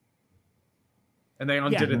that rule. And they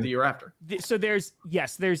undid it the year after. So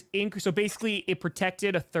so basically it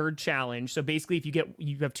protected a third challenge. So basically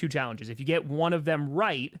you have 2 challenges. If you get one of them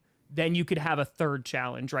right, then you could have a third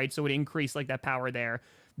challenge, right? So it increased like that power there.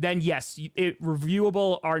 Then yes,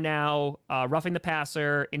 reviewable are now roughing the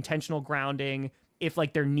passer, intentional grounding. If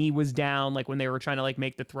like their knee was down, like when they were trying to like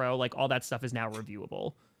make the throw, like all that stuff is now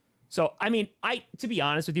reviewable. So, I mean, to be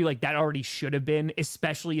honest with you, like that already should have been,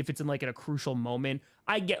 especially if it's in like in a crucial moment.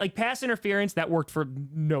 I get like pass interference that worked for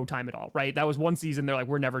no time at all, right? That was one season. They're like,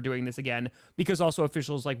 we're never doing this again because also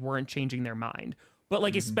officials like weren't changing their mind. But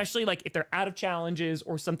like, especially like if they're out of challenges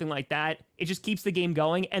or something like that, it just keeps the game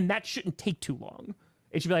going. And that shouldn't take too long.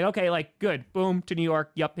 It should be like, okay, like good, boom, to New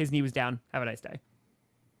York. Yep, his knee was down. Have a nice day.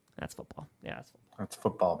 That's football. Yeah, that's football. That's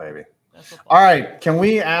football, baby. All right. Can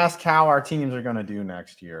we ask how our teams are going to do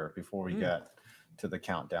next year before we get to the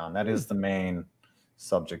countdown? That is the main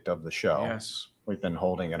subject of the show. Yes. We've been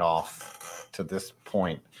holding it off to this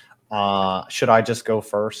point. Should I just go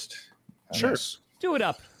first? Sure. Do it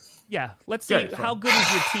up. Yeah. Let's see. How good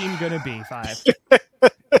is your team going to be, 5?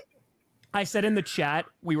 I said in the chat,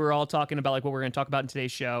 we were all talking about like what we're going to talk about in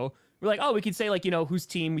today's show. We're like, oh, we could say like, you know, whose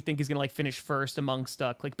team we think is going to like finish first amongst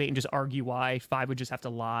Clickbait and just argue why. 5 would just have to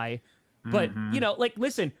lie. But, you know, like,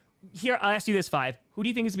 listen, here, I'll ask you this, 5. Who do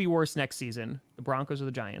you think is going to be worse next season? The Broncos or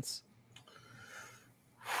the Giants?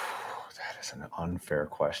 That is an unfair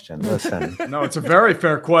question. Listen. No, it's a very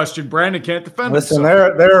fair question. Brandon can't defend Listen,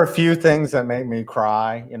 there are a few things that make me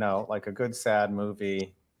cry, you know, like a good, sad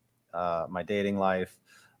movie, my dating life,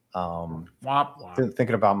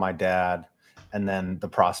 thinking about my dad, and then the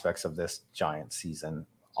prospects of this Giants season.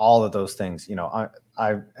 All of those things, you know,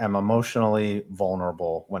 I am emotionally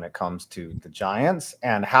vulnerable when it comes to the Giants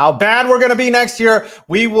and how bad we're going to be next year.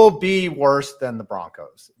 We will be worse than the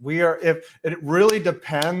Broncos. If it really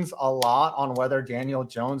depends a lot on whether Daniel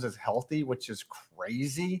Jones is healthy, which is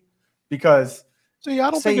crazy because say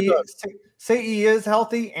he is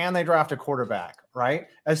healthy and they draft a quarterback, right?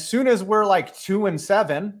 As soon as we're like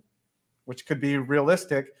 2-7, which could be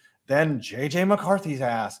realistic, then J.J. McCarthy's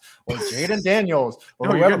ass or Jaden Daniels or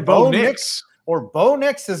whoever Bo Nix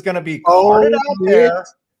is going to be carted out there,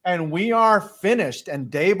 and we are finished. And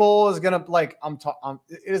Dable is going to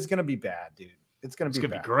it is going to be bad, dude. It's going to be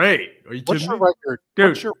great. Are you What's your record? Dude.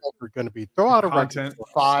 What's your record going to be? Throw out a record.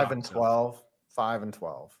 5-12,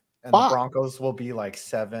 5-12, and the Broncos will be like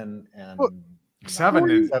 7 and 10.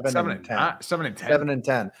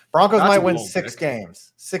 Broncos might win 6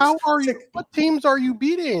 games. How are you? What teams are you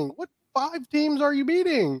beating? What 5 teams are you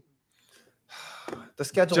beating? The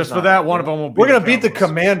schedule just for that, one of them will be. We're gonna beat the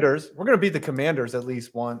Commanders. We're gonna beat the Commanders at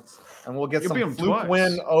least once, and we'll get some fluke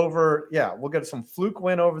win over. Yeah, we'll get some fluke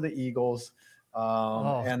win over the Eagles.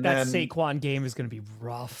 And that then Saquon game is gonna be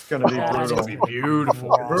rough. It's gonna be brutal. It's gonna be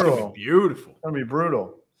beautiful. It's gonna be beautiful. It's gonna be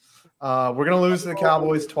brutal. We're gonna lose to the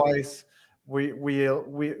Cowboys twice.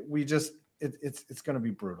 We just it's gonna be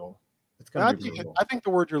brutal. It's gonna be brutal. I think the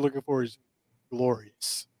word you're looking for is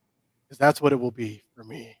glorious, because that's what it will be for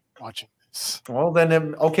me watching this. Well,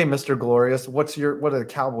 then, okay, Mr. Glorious, what are the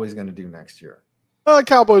Cowboys going to do next year?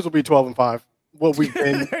 Cowboys will be 12-5. What we've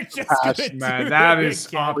been past, man, that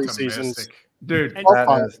is optimistic, dude.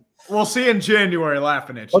 We'll see in January.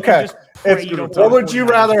 Laughing at you. Okay, what would you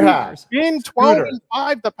rather have? Been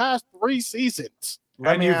 12-5 the past 3 seasons.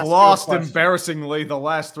 And you've lost embarrassingly the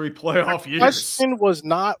last 3 playoff years. The question was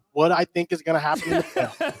not what I think is going to happen in the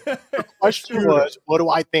playoffs. The question was, what do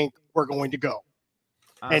I think we're going to go?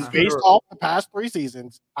 And based off the past 3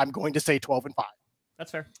 seasons, I'm going to say 12-5.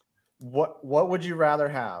 That's fair. What would you rather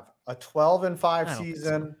have? A 12-5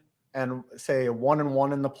 season and say a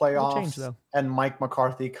 1-1 in the playoffs, and Mike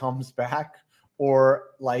McCarthy comes back, or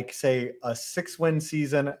like say a 6-win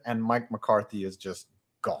season and Mike McCarthy is just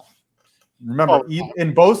gone? Remember,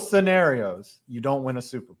 in both scenarios, you don't win a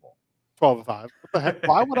Super Bowl. 12-5. What the heck?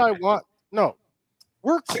 Why would I want? No,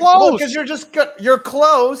 we're close. Because you're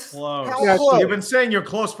close. Close. You've been saying you're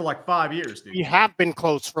close for like 5 years, dude. We have been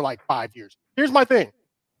close for like 5 years. Here's my thing.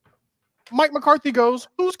 Mike McCarthy goes,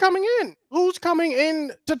 who's coming in? Who's coming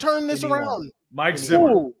in to turn this around? Mike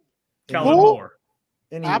Zimmer. Kellen Moore.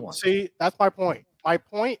 See, that's my point. My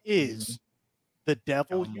point is the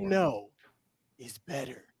devil you know is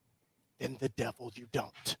better than the devil you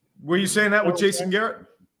don't. Were you saying that with Jason Garrett?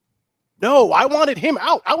 No, I wanted him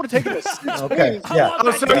out. I would have taken this. Okay, yeah.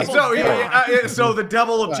 So the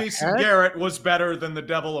devil of Jason Garrett was better than the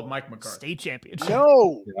devil of Mike McCarthy. State championship.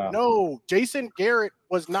 No. Jason Garrett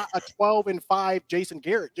was not a 12-5 Jason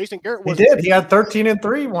Garrett. Jason Garrett was. He did. He had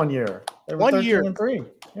 13-3 one year. 1 year. 13-3.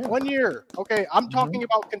 Yeah. 1 year. Okay, I'm talking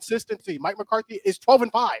about consistency. Mike McCarthy is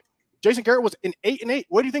 12-5. Jason Garrett was an 8-8.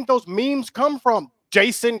 Where do you think those memes come from?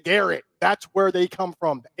 Jason Garrett. That's where they come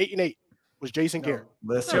from. The 8-8 was Jason Garrett.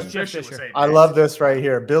 Listen, I love this right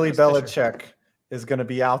here. Billy Belichick is going to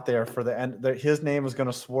be out there for the end. His name is going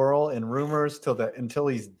to swirl in rumors until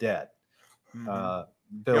he's dead. Bill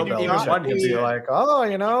Belichick will be like,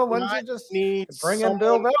 when's he just bring in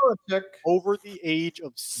Bill Belichick over the age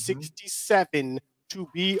of 67 to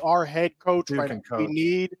be our head coach right now. We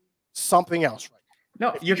need something else right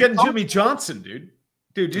now. No, you're getting Jimmy Johnson, dude.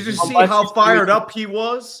 Dude, did you see how fired up he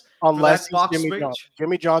was? Unless he's Jimmy Johnson.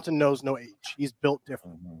 Jimmy Johnson knows no age. He's built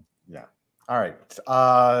different. Yeah. All right.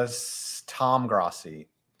 Tom Grossi.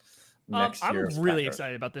 Next year. I'm really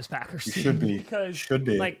excited about this Packers team. Should be. Because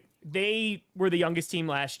like they were the youngest team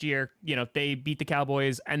last year. You know, they beat the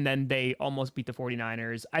Cowboys and then they almost beat the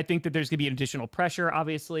 49ers. I think that there's going to be additional pressure,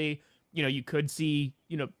 obviously. You know, you could see,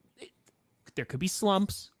 there could be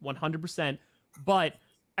slumps, 100%. But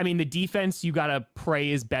I mean, the defense, you got to pray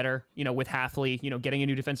is better, with Halfley, getting a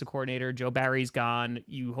new defensive coordinator. Joe Barry's gone.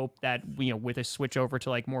 You hope that, with a switch over to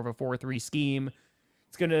like more of a 4-3 scheme,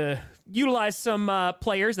 it's going to utilize some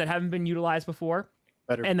players that haven't been utilized before.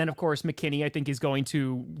 And then, of course, McKinney, I think, is going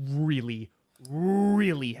to really,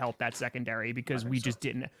 really help that secondary because we just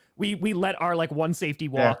didn't. We let our one safety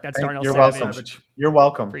walk. That's Darnell Savage. You're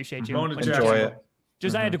welcome. Appreciate you. Enjoy it.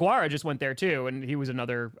 Josiah DeGuara just went there too, and he was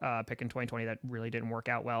another pick in 2020 that really didn't work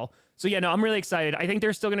out well. So yeah, no, I'm really excited. I think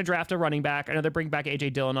they're still going to draft a running back. I know they're bringing back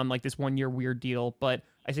AJ Dillon on this 1 year weird deal, but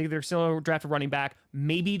I think they're still going to draft a running back.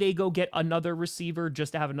 Maybe they go get another receiver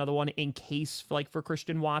just to have another one in case for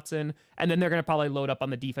Christian Watson, and then they're going to probably load up on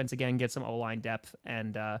the defense again, get some O-line depth,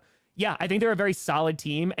 and yeah, I think they're a very solid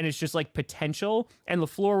team, and it's just potential. And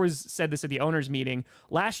LaFleur said this at the owners meeting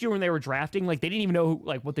last year when they were drafting. They didn't even know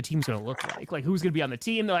what the team's going to look like who's going to be on the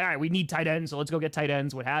team. They're like, all right, we need tight ends, so let's go get tight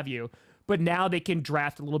ends, what have you. But now they can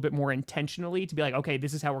draft a little bit more intentionally to be like, okay,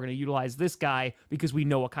 this is how we're going to utilize this guy because we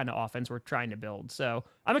know what kind of offense we're trying to build. So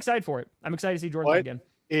I'm excited for it. I'm excited to see Jordan again.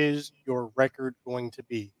 What is your record going to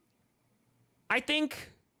be? I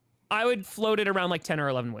think I would float it around 10 or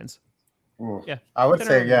 11 wins. Ooh. Yeah, I would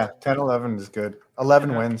say 10-11 is good.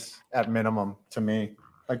 11 wins at minimum to me.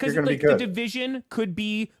 You're going to be good. The division could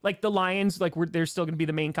be the Lions. They're still going to be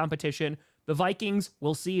the main competition. The Vikings,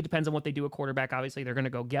 we'll see. It depends on what they do at quarterback. Obviously, they're going to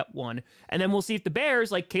go get one, and then we'll see if the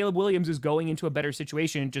Bears, Caleb Williams, is going into a better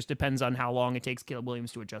situation. It just depends on how long it takes Caleb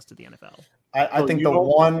Williams to adjust to the NFL. I think the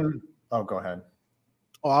one. Oh, go ahead.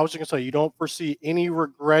 Oh, I was just going to say you don't foresee any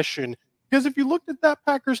regression because if you looked at that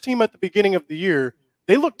Packers team at the beginning of the year,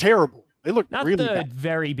 they looked terrible. They looked not really the bad.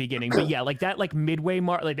 very beginning, but yeah, like that, like midway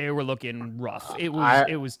mark, like they were looking rough. It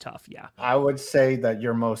was tough. Yeah, I would say that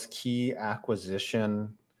your most key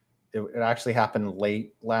acquisition, it actually happened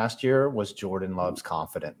late last year, was Jordan Love's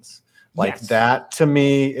confidence. Like that to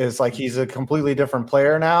me is like he's a completely different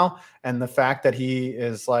player now. And the fact that he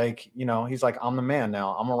is like, you know, he's like, I'm the man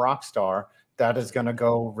now. I'm a rock star. That is going to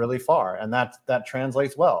go really far. And that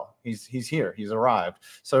translates well. He's here. He's arrived.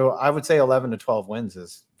 So I would say 11 to 12 wins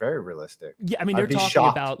is very realistic. Yeah, I mean, they're talking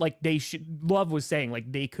about like Love was saying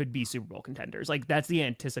like they could be Super Bowl contenders. Like that's the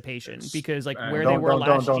anticipation because like where they were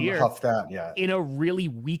last year huff that, yeah. in a really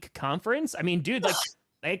weak conference. I mean, dude,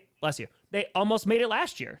 like bless you. They almost made it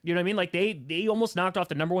last year. You know what I mean? Like they almost knocked off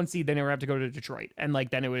the #1 seed. They never have to go to Detroit. And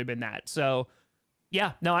like then it would have been that. So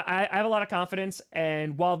yeah, no, I have a lot of confidence.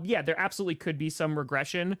 And while, yeah, there absolutely could be some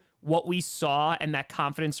regression, what we saw and that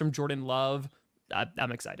confidence from Jordan Love,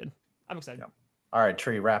 I'm excited. I'm excited. Yeah. All right,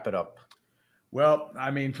 Tree, wrap it up. Well, I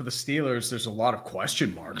mean, for the Steelers, there's a lot of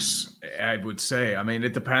question marks, I would say. I mean,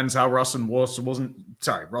 it depends how Russell Wilson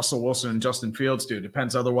and Justin Fields do.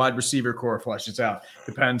 Depends how the wide receiver core fleshes out.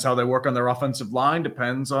 Depends how they work on their offensive line.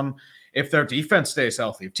 Depends on if their defense stays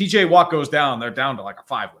healthy. If TJ Watt goes down, they're down to like a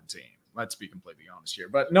 5-win team. Let's be completely honest here.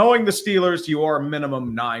 But knowing the Steelers, you are a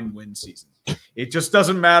minimum 9-win season. It just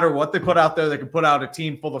doesn't matter what they put out there. They can put out a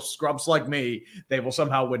team full of scrubs like me. They will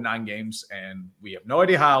somehow win 9 games, and we have no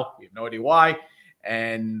idea how. We have no idea why.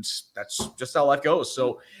 And that's just how life goes.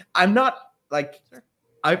 So I'm not like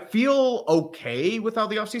 – I feel okay with how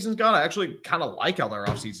the offseason's gone. I actually kind of like how their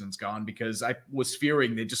offseason's gone because I was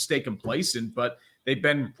fearing they'd just stay complacent, but they've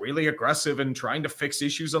been really aggressive in trying to fix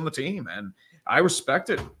issues on the team, and I respect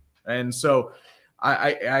it. And so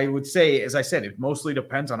I would say, as I said, it mostly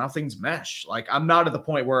depends on how things mesh. Like I'm not at the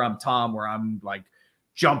point where I'm Tom, where I'm like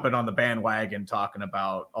jumping on the bandwagon talking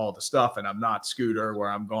about all the stuff, and I'm not Scooter,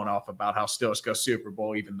 where I'm going off about how Steelers go Super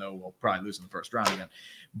Bowl, even though we'll probably lose in the first round again.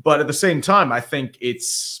 But at the same time, I think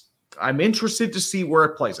I'm interested to see where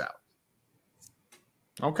it plays out.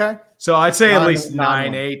 Okay. So I'd say at least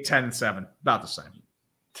 9, 8, 10, 7, about the same.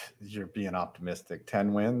 You're being optimistic.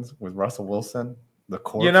 10 wins with Russell Wilson.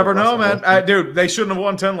 You never know, man. Dude, they shouldn't have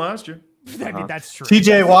won 10 last year. I mean, that's true.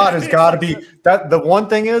 TJ Watt has got to be that. The one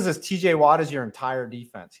thing is TJ Watt is your entire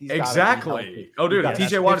defense. He's exactly. Oh, dude, if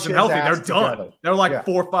TJ Watt isn't healthy, they're done. Together. They're like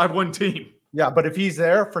 4 or 5-win team. Yeah, but if he's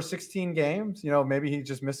there for 16 games, you know, maybe he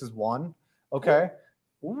just misses one. Okay.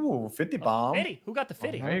 Ooh, 50 bomb. 50. Who got the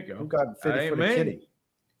 50? There you go. Who got 50 for the kitty?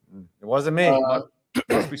 It wasn't me.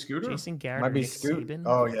 Must be Scooter. Jason Garrett. Might be Scooter.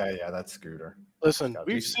 Oh yeah, that's Scooter. Listen,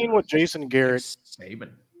 we've seen what Jason Garrett.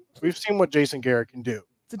 We've seen what Jason Garrett can do.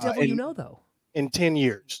 It's the devil you know, though. In 10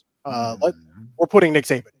 years, we're putting Nick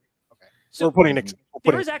Saban. Okay, so we're putting Nick.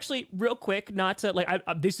 There was actually real quick, not to like.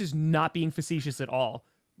 This is not being facetious at all.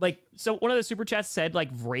 Like, so one of the super chats said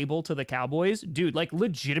like Vrabel to the Cowboys, dude. Like,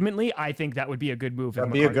 legitimately, I think that would be a good move.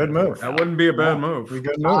 That'd be a good move. That wouldn't be a bad move.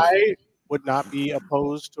 I would not be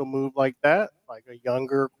opposed to a move like that, like a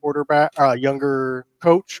younger quarterback, younger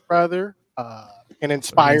coach rather, can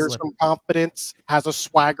inspire some confidence, has a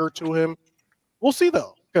swagger to him. We'll see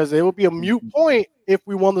though, because it will be a moot point if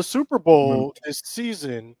we won the Super Bowl this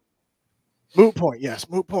season. Moot point, yes,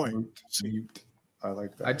 moot point. Moot. I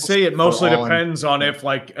like that. I'd say it mostly depends on if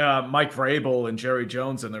like Mike Vrabel and Jerry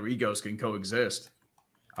Jones and their egos can coexist.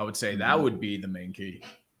 I would say that would be the main key.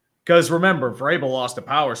 Because remember, Vrabel lost a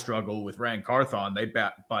power struggle with Rand Carthon. They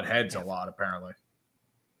butt heads a lot, apparently.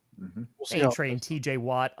 They ain't trading TJ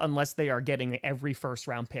Watt unless they are getting every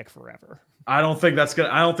first-round pick forever. I don't think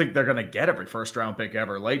they're gonna get every first-round pick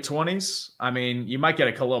ever. Late 20s. I mean, you might get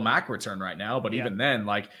a Khalil Mack return right now, but even then,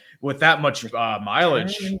 like with that much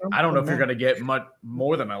mileage, I don't know if you're gonna get much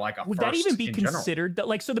more than like a. Would first that even be in considered? That,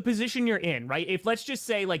 like, so the position you're in, right? If let's just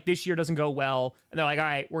say like this year doesn't go well, and they're like, all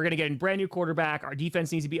right, we're gonna get a brand new quarterback. Our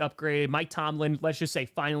defense needs to be upgraded. Mike Tomlin, let's just say,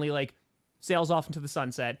 finally like sails off into the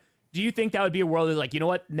sunset. Do you think that would be a world that's like, you know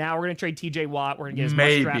what? Now we're going to trade TJ Watt. We're going to get as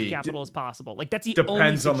much draft capital as possible. Like that's the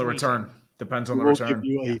depends on the return. Depends on the return.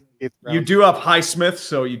 You do have Highsmith,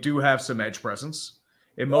 so you do have some edge presence.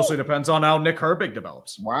 It mostly depends on how Nick Herbig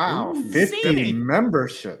develops. Wow, 50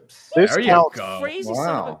 memberships. This there counts. You go. Crazy.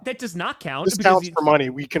 Wow. That does not count. This counts for money.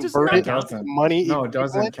 We convert it to money. No, it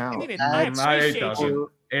doesn't count. It doesn't.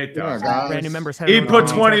 It doesn't. Brand new members. He put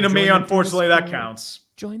 20 to me. Unfortunately, that counts.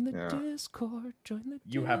 Join the Discord. Join the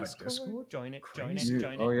You have a Discord? Join it.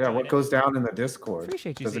 Oh, yeah. What goes down in the Discord?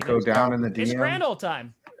 Appreciate you. Does it go down in the DM? It's grand old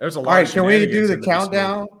time. There's a lot. All right, can we do the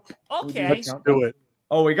countdown? Okay. Let's do it.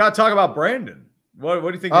 Oh, we got to talk about Brandon. What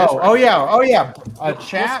do you think? Oh, yeah. A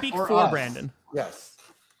chat we'll speak or for us? Brandon. Yes.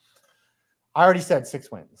 I already said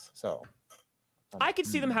 6 wins, so I could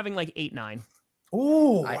see them having like 8-9.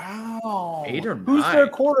 Oh, wow. 8 or 9. Who's their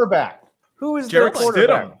quarterback? Who is Jarrett their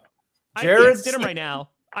quarterback? Stidham. Jarrett Stidham right now.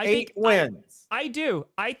 I 8 think wins. I do.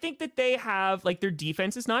 I think that they have, like, their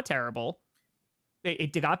defense is not terrible.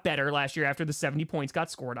 It got better last year after the 70 points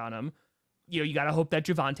got scored on them. You know, you got to hope that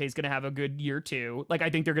Javante's going to have a good year too. Like, I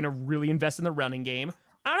think they're going to really invest in the running game.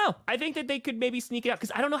 I don't know. I think that they could maybe sneak it out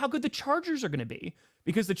because I don't know how good the Chargers are going to be.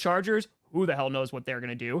 Because the Chargers, who the hell knows what they're going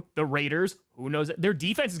to do? The Raiders, who knows? Their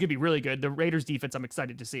defense is going to be really good. The Raiders' defense, I'm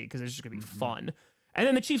excited to see because it's just going to be fun. And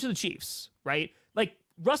then the Chiefs are the Chiefs, right? Like,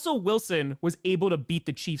 Russell Wilson was able to beat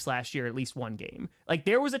the Chiefs last year at least one game. Like,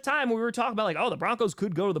 there was a time when we were talking about, like, oh, the Broncos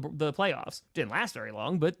could go to the playoffs. Didn't last very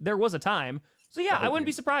long, but there was a time. So, yeah, I wouldn't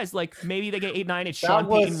be surprised. Like, maybe they get 8-9. It's Sean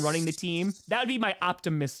Payton running the team. That would be my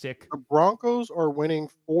optimistic. The Broncos are winning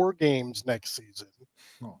 4 games next season.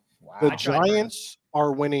 Oh, wow. The Giants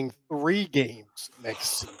are winning 3 games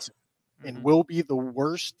next season and will be the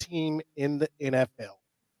worst team in the NFL.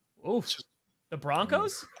 Oof. The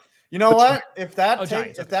Broncos? You know what? If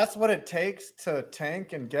that's what it takes to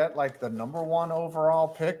tank and get like the #1 overall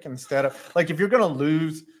pick instead of like if you're gonna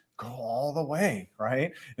lose, go all the way,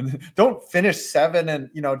 right? And don't finish 7 and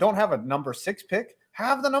don't have a #6 pick.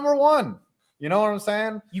 Have the #1. You know what I'm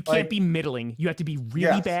saying? You can't be middling. You have to be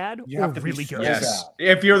really bad or really good. Yes.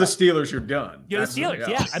 If you're the Steelers, you're done. You're the Steelers,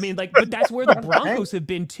 yeah. I mean, like, but that's where the Broncos have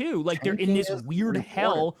been too. Like, they're in this weird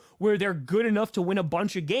hell where they're good enough to win a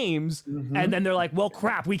bunch of games, and then they're like, well,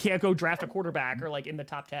 crap, we can't go draft a quarterback or like in the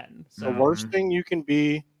top 10. So the worst thing you can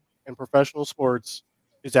be in professional sports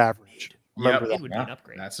is average. Remember that. It would be an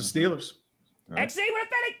upgrade. That's the Steelers. XC,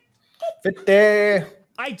 we're betting. 50.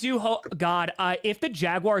 I do hope, God, if the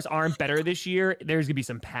Jaguars aren't better this year, there's going to be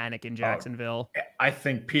some panic in Jacksonville. I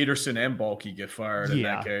think Peterson and Balky get fired in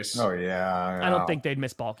that case. Oh, yeah. I don't think they'd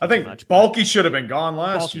miss Balky I think much, Balky should have been gone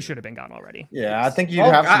last year. Balky should have been gone already. Yeah, I think you'd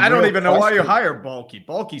have I don't even know why you hired Balky.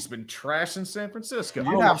 Balky's been trash in San Francisco.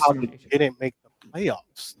 You know how they didn't make the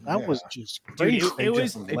playoffs. That was just crazy. Dude,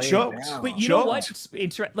 it choked. But you know what?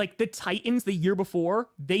 Like the Titans the year before,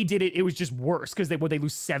 they did it. It was just worse because they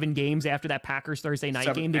lose 7 games after that Packers Thursday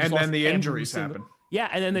night game. And then the injuries happened. Yeah,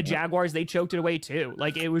 and then the Jaguars, they choked it away too.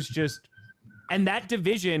 Like it was just, and that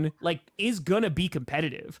division like is gonna be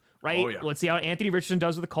competitive, right? Oh, yeah. Let's see how Anthony Richardson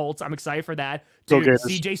does with the Colts. I'm excited for that. Dude,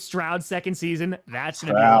 CJ Stroud's second season, that's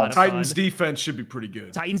gonna be a lot of Titans fun. defense should be pretty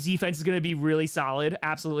good. Titans defense is gonna be really solid.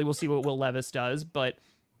 Absolutely, we'll see what Will Levis does, but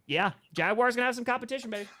yeah, Jaguars gonna have some competition,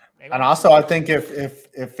 baby. And also, I think if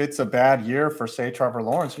it's a bad year for, say, Trevor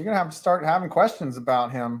Lawrence, you're gonna have to start having questions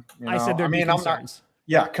about him. I said there'd be concerns.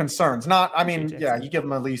 Concerns. Not. I mean, you give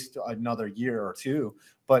him at least another year or 2.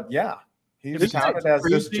 But yeah, he's counted as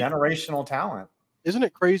this generational talent. Isn't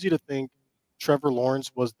it crazy to think Trevor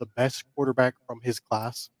Lawrence was the best quarterback from his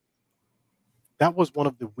class? That was one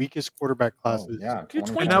of the weakest quarterback classes. Yeah,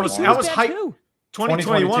 and that was hype.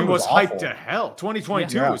 2021 was hyped to hell.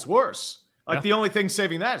 2022 was worse. Like the only thing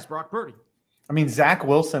saving that is Brock Purdy. I mean, Zach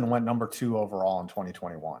Wilson went #2 overall in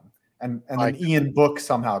 2021, and then Ian Book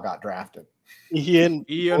somehow got drafted. Ian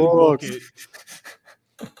Book.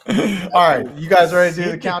 All right, you guys ready to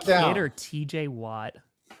do the countdown? Kid or TJ Watt?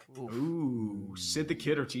 Ooh, Sid the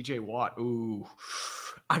Kid or TJ Watt? Ooh,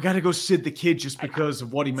 I got to go Sid the Kid just because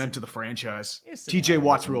of what he meant to the franchise. TJ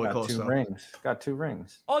Watt's really close though. Got 2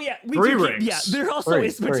 rings. Oh yeah, 3 rings. Yeah, there also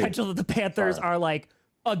is potential that the Panthers are like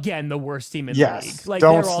again the worst team in the league. Like,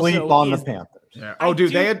 don't sleep on the Panthers. Yeah. Oh,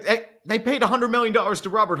 dude, they paid $100 million to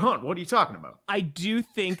Robert Hunt. What are you talking about? I do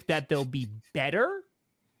think that they'll be better.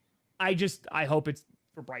 I hope it's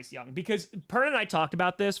for Bryce Young because Pern and I talked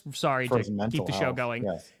about this. Sorry to keep the show going.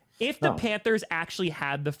 Yes. If the Panthers actually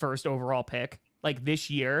had the first overall pick like this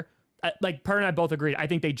year, like Pern and I both agreed, I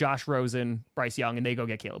think they Josh Rosen, Bryce Young, and they go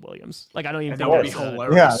get Caleb Williams. Like I don't even think that would be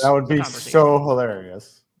hilarious. Yeah, that would be so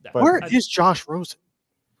hilarious. But where is Josh Rosen?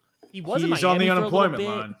 He was He's on the unemployment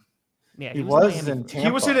line. Yeah, he was in Tampa.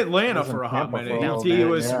 He was in Atlanta for a hot minute. He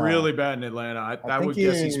was really bad in Atlanta. I would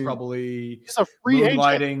guess he's probably a free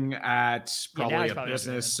moonlighting at probably a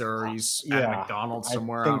business or he's at McDonald's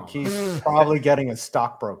somewhere. I think he's probably getting a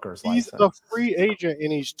stockbroker's license. He's a free agent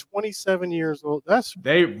and he's 27 years old.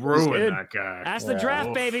 They ruined that guy. That's the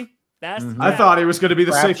draft, baby. That's the draft. I thought he was going to be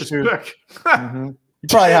the safest pick. You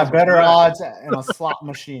probably have better odds in a slot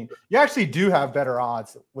machine. You actually do have better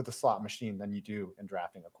odds with a slot machine than you do in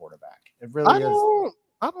drafting a quarterback. It really is.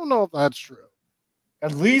 I don't know if that's true.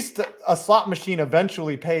 At least a slot machine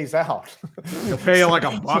eventually pays out. They'll pay you like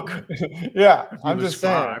 $1. Yeah, I'm just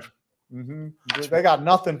saying. They got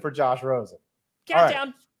nothing for Josh Rosen.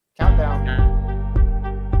 Countdown. Right. Countdown.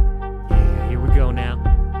 Yeah, here we go now.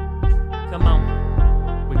 Come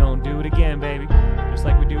on. We're going to do it again, baby.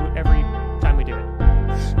 just like we do every time we do it.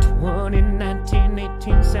 20, 19,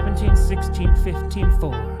 18, 17, 16, 15,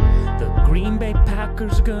 4. The Green Bay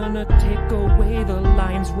Packers gonna take away the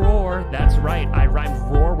Lions' roar. That's right, I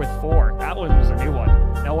rhymed roar with 4. That one was a new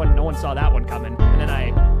one. No one saw that one coming. And then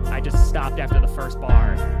I just stopped after the first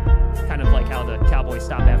bar. Kind of like how the Cowboys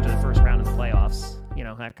stopped after the first round of the playoffs. You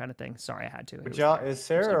know, that kind of thing. Sorry, I had to. Is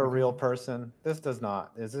Sarah a real person? This does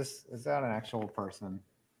not. Is that an actual person?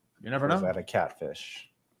 You never know. Is that a catfish?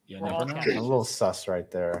 You never know. A little sus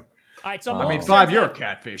right there. All right, so I mean, 5, you're a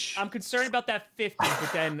catfish. I'm concerned about that 50, but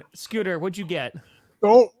then Scooter, what'd you get?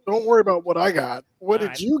 Don't worry about what I got. What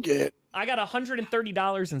did you get? I got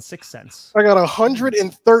 $130.06. I got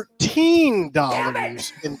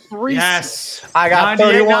 $113.03. Yes, I got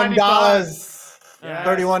 $31.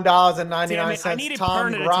 $31.99. I needed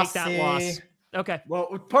Tom Perna to take that loss. Okay. Well,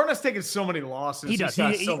 Perna's taken so many losses. He does.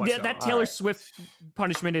 That Taylor Swift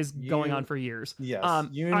punishment is going on for years. Yes.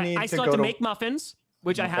 I still have to make muffins,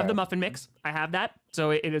 which I have the muffin mix. I have that,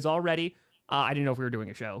 so it is all ready. I didn't know if we were doing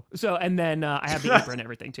a show. So, and then I have the apron and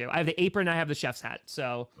everything too. I have the apron. I have the chef's hat.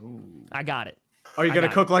 So I got it. Are you going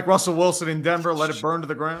to cook like Russell Wilson in Denver? Let it burn to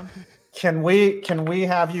the ground? Can we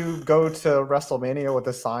have you go to WrestleMania with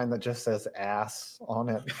a sign that just says ass on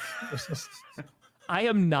it? I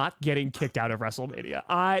am not getting kicked out of WrestleMania.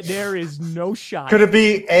 There is no shot. Could it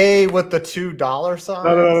be A with the $2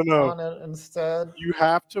 sign on it instead? You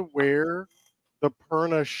have to wear the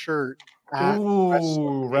Perna shirt at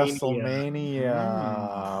WrestleMania.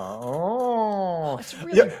 Oh, it's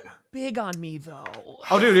really big on me though.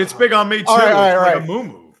 Oh, dude, it's big on me too. All right. Like a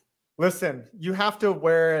moo-moo. Listen, you have to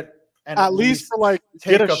wear it. And at least for like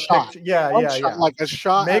get a shot. Picture. Yeah. Like a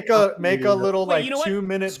shot. Make a little like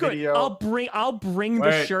 2-minute video. I'll bring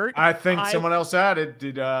the shirt. I think someone else added.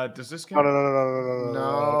 Does this count?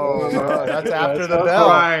 No. That's after the bell.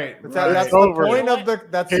 Right. That's the point of the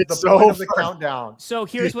point of the countdown. So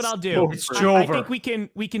here's what I'll do. It's I think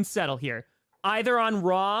we can settle here. Either on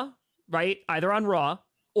Raw, right? Either on Raw.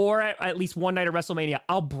 Or at least one night at WrestleMania,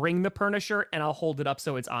 I'll bring the Perna shirt and I'll hold it up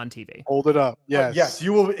so it's on TV. Hold it up. Yes. Yes.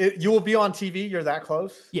 You will be on TV. You're that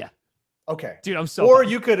close? Yeah. Okay. Dude, I'm so Or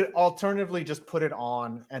you could alternatively just put it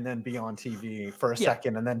on and then be on TV for a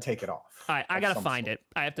second and then take it off. All right. I got to find it.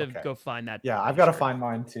 I have to go find that. Yeah. I've got to find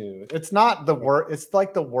mine too. It's not the worst. It's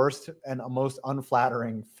like the worst and most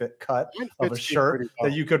unflattering fit cut of a shirt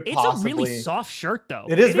that you could possibly. It's a really soft shirt though.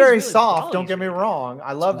 It is very really soft. Don't get me wrong.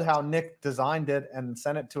 I loved how Nick designed it and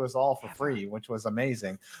sent it to us all for free, which was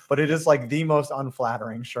amazing. But it is like the most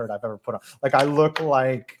unflattering shirt I've ever put on. Like I look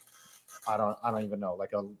like, I don't even know,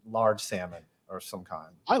 like a large salmon or some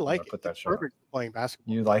kind. I like it. Put that shirt perfect playing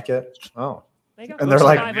basketball. You like it? Oh. And they're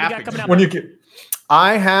like, when you get,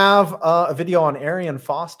 I have a video on Arian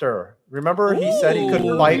Foster. Remember he said he could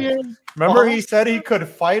fight. Remember he said he could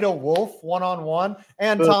fight a wolf one-on-one.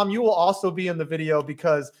 And Tom, you will also be in the video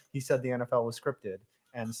because he said the NFL was scripted.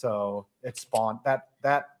 And so it spawned that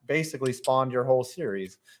basically spawned your whole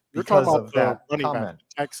series because of that comment.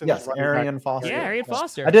 Yes, Arian Foster. Yeah, Arian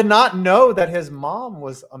Foster. I did not know that his mom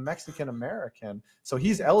was a Mexican American, so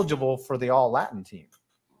he's eligible for the All Latin team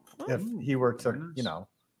if he were to,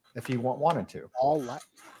 if he wanted to. All Latin.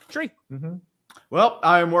 Tree. Well,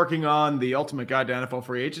 I'm working on the Ultimate Guide to NFL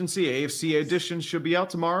Free Agency. AFC edition should be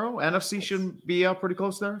out tomorrow. NFC should be out pretty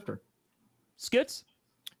close thereafter. Skits.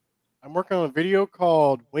 I'm working on a video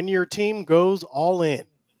called "When Your Team Goes All In."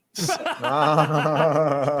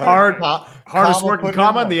 Hardest working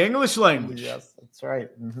comma in the English language. Yes, that's right.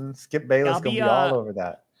 Skip Bayless gonna be all over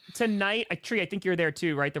that tonight. Tree, I think you're there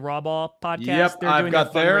too, right? The Raw Ball podcast. Yep, they're I've doing got a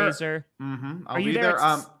fundraiser. I'll Are you be there.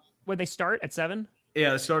 When they start at 7?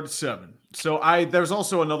 Yeah, they start at 7. So there's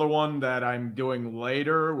also another one that I'm doing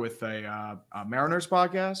later with a Mariners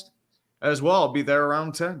podcast as well. I'll be there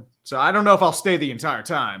around 10. So I don't know if I'll stay the entire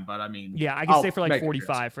time, but I mean, yeah, I can stay for like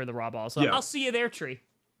 45 for the Raw Ball. So I'll see you there, Tree.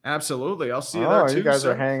 Absolutely, I'll see you there too. You guys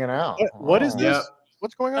are hanging out. What is this? Yeah.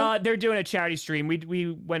 What's going on? They're doing a charity stream.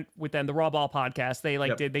 We went with them, the Raw Ball podcast. They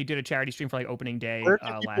did a charity stream for like opening day. Where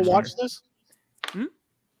can people watch this?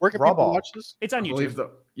 Where can Raw people Ball. watch this? It's on YouTube.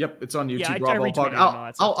 It's on YouTube. Yeah, Raw Ball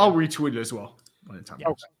podcast. I'll retweet it as well. Yeah.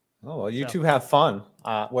 Okay. Oh, well, you two have fun.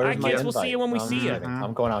 Where's my invite? We'll see you when we see you.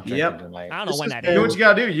 I'm going out drinking tonight. I don't know when that Do is. what you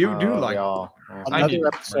gotta do. You do like another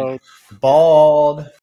episode. Bald.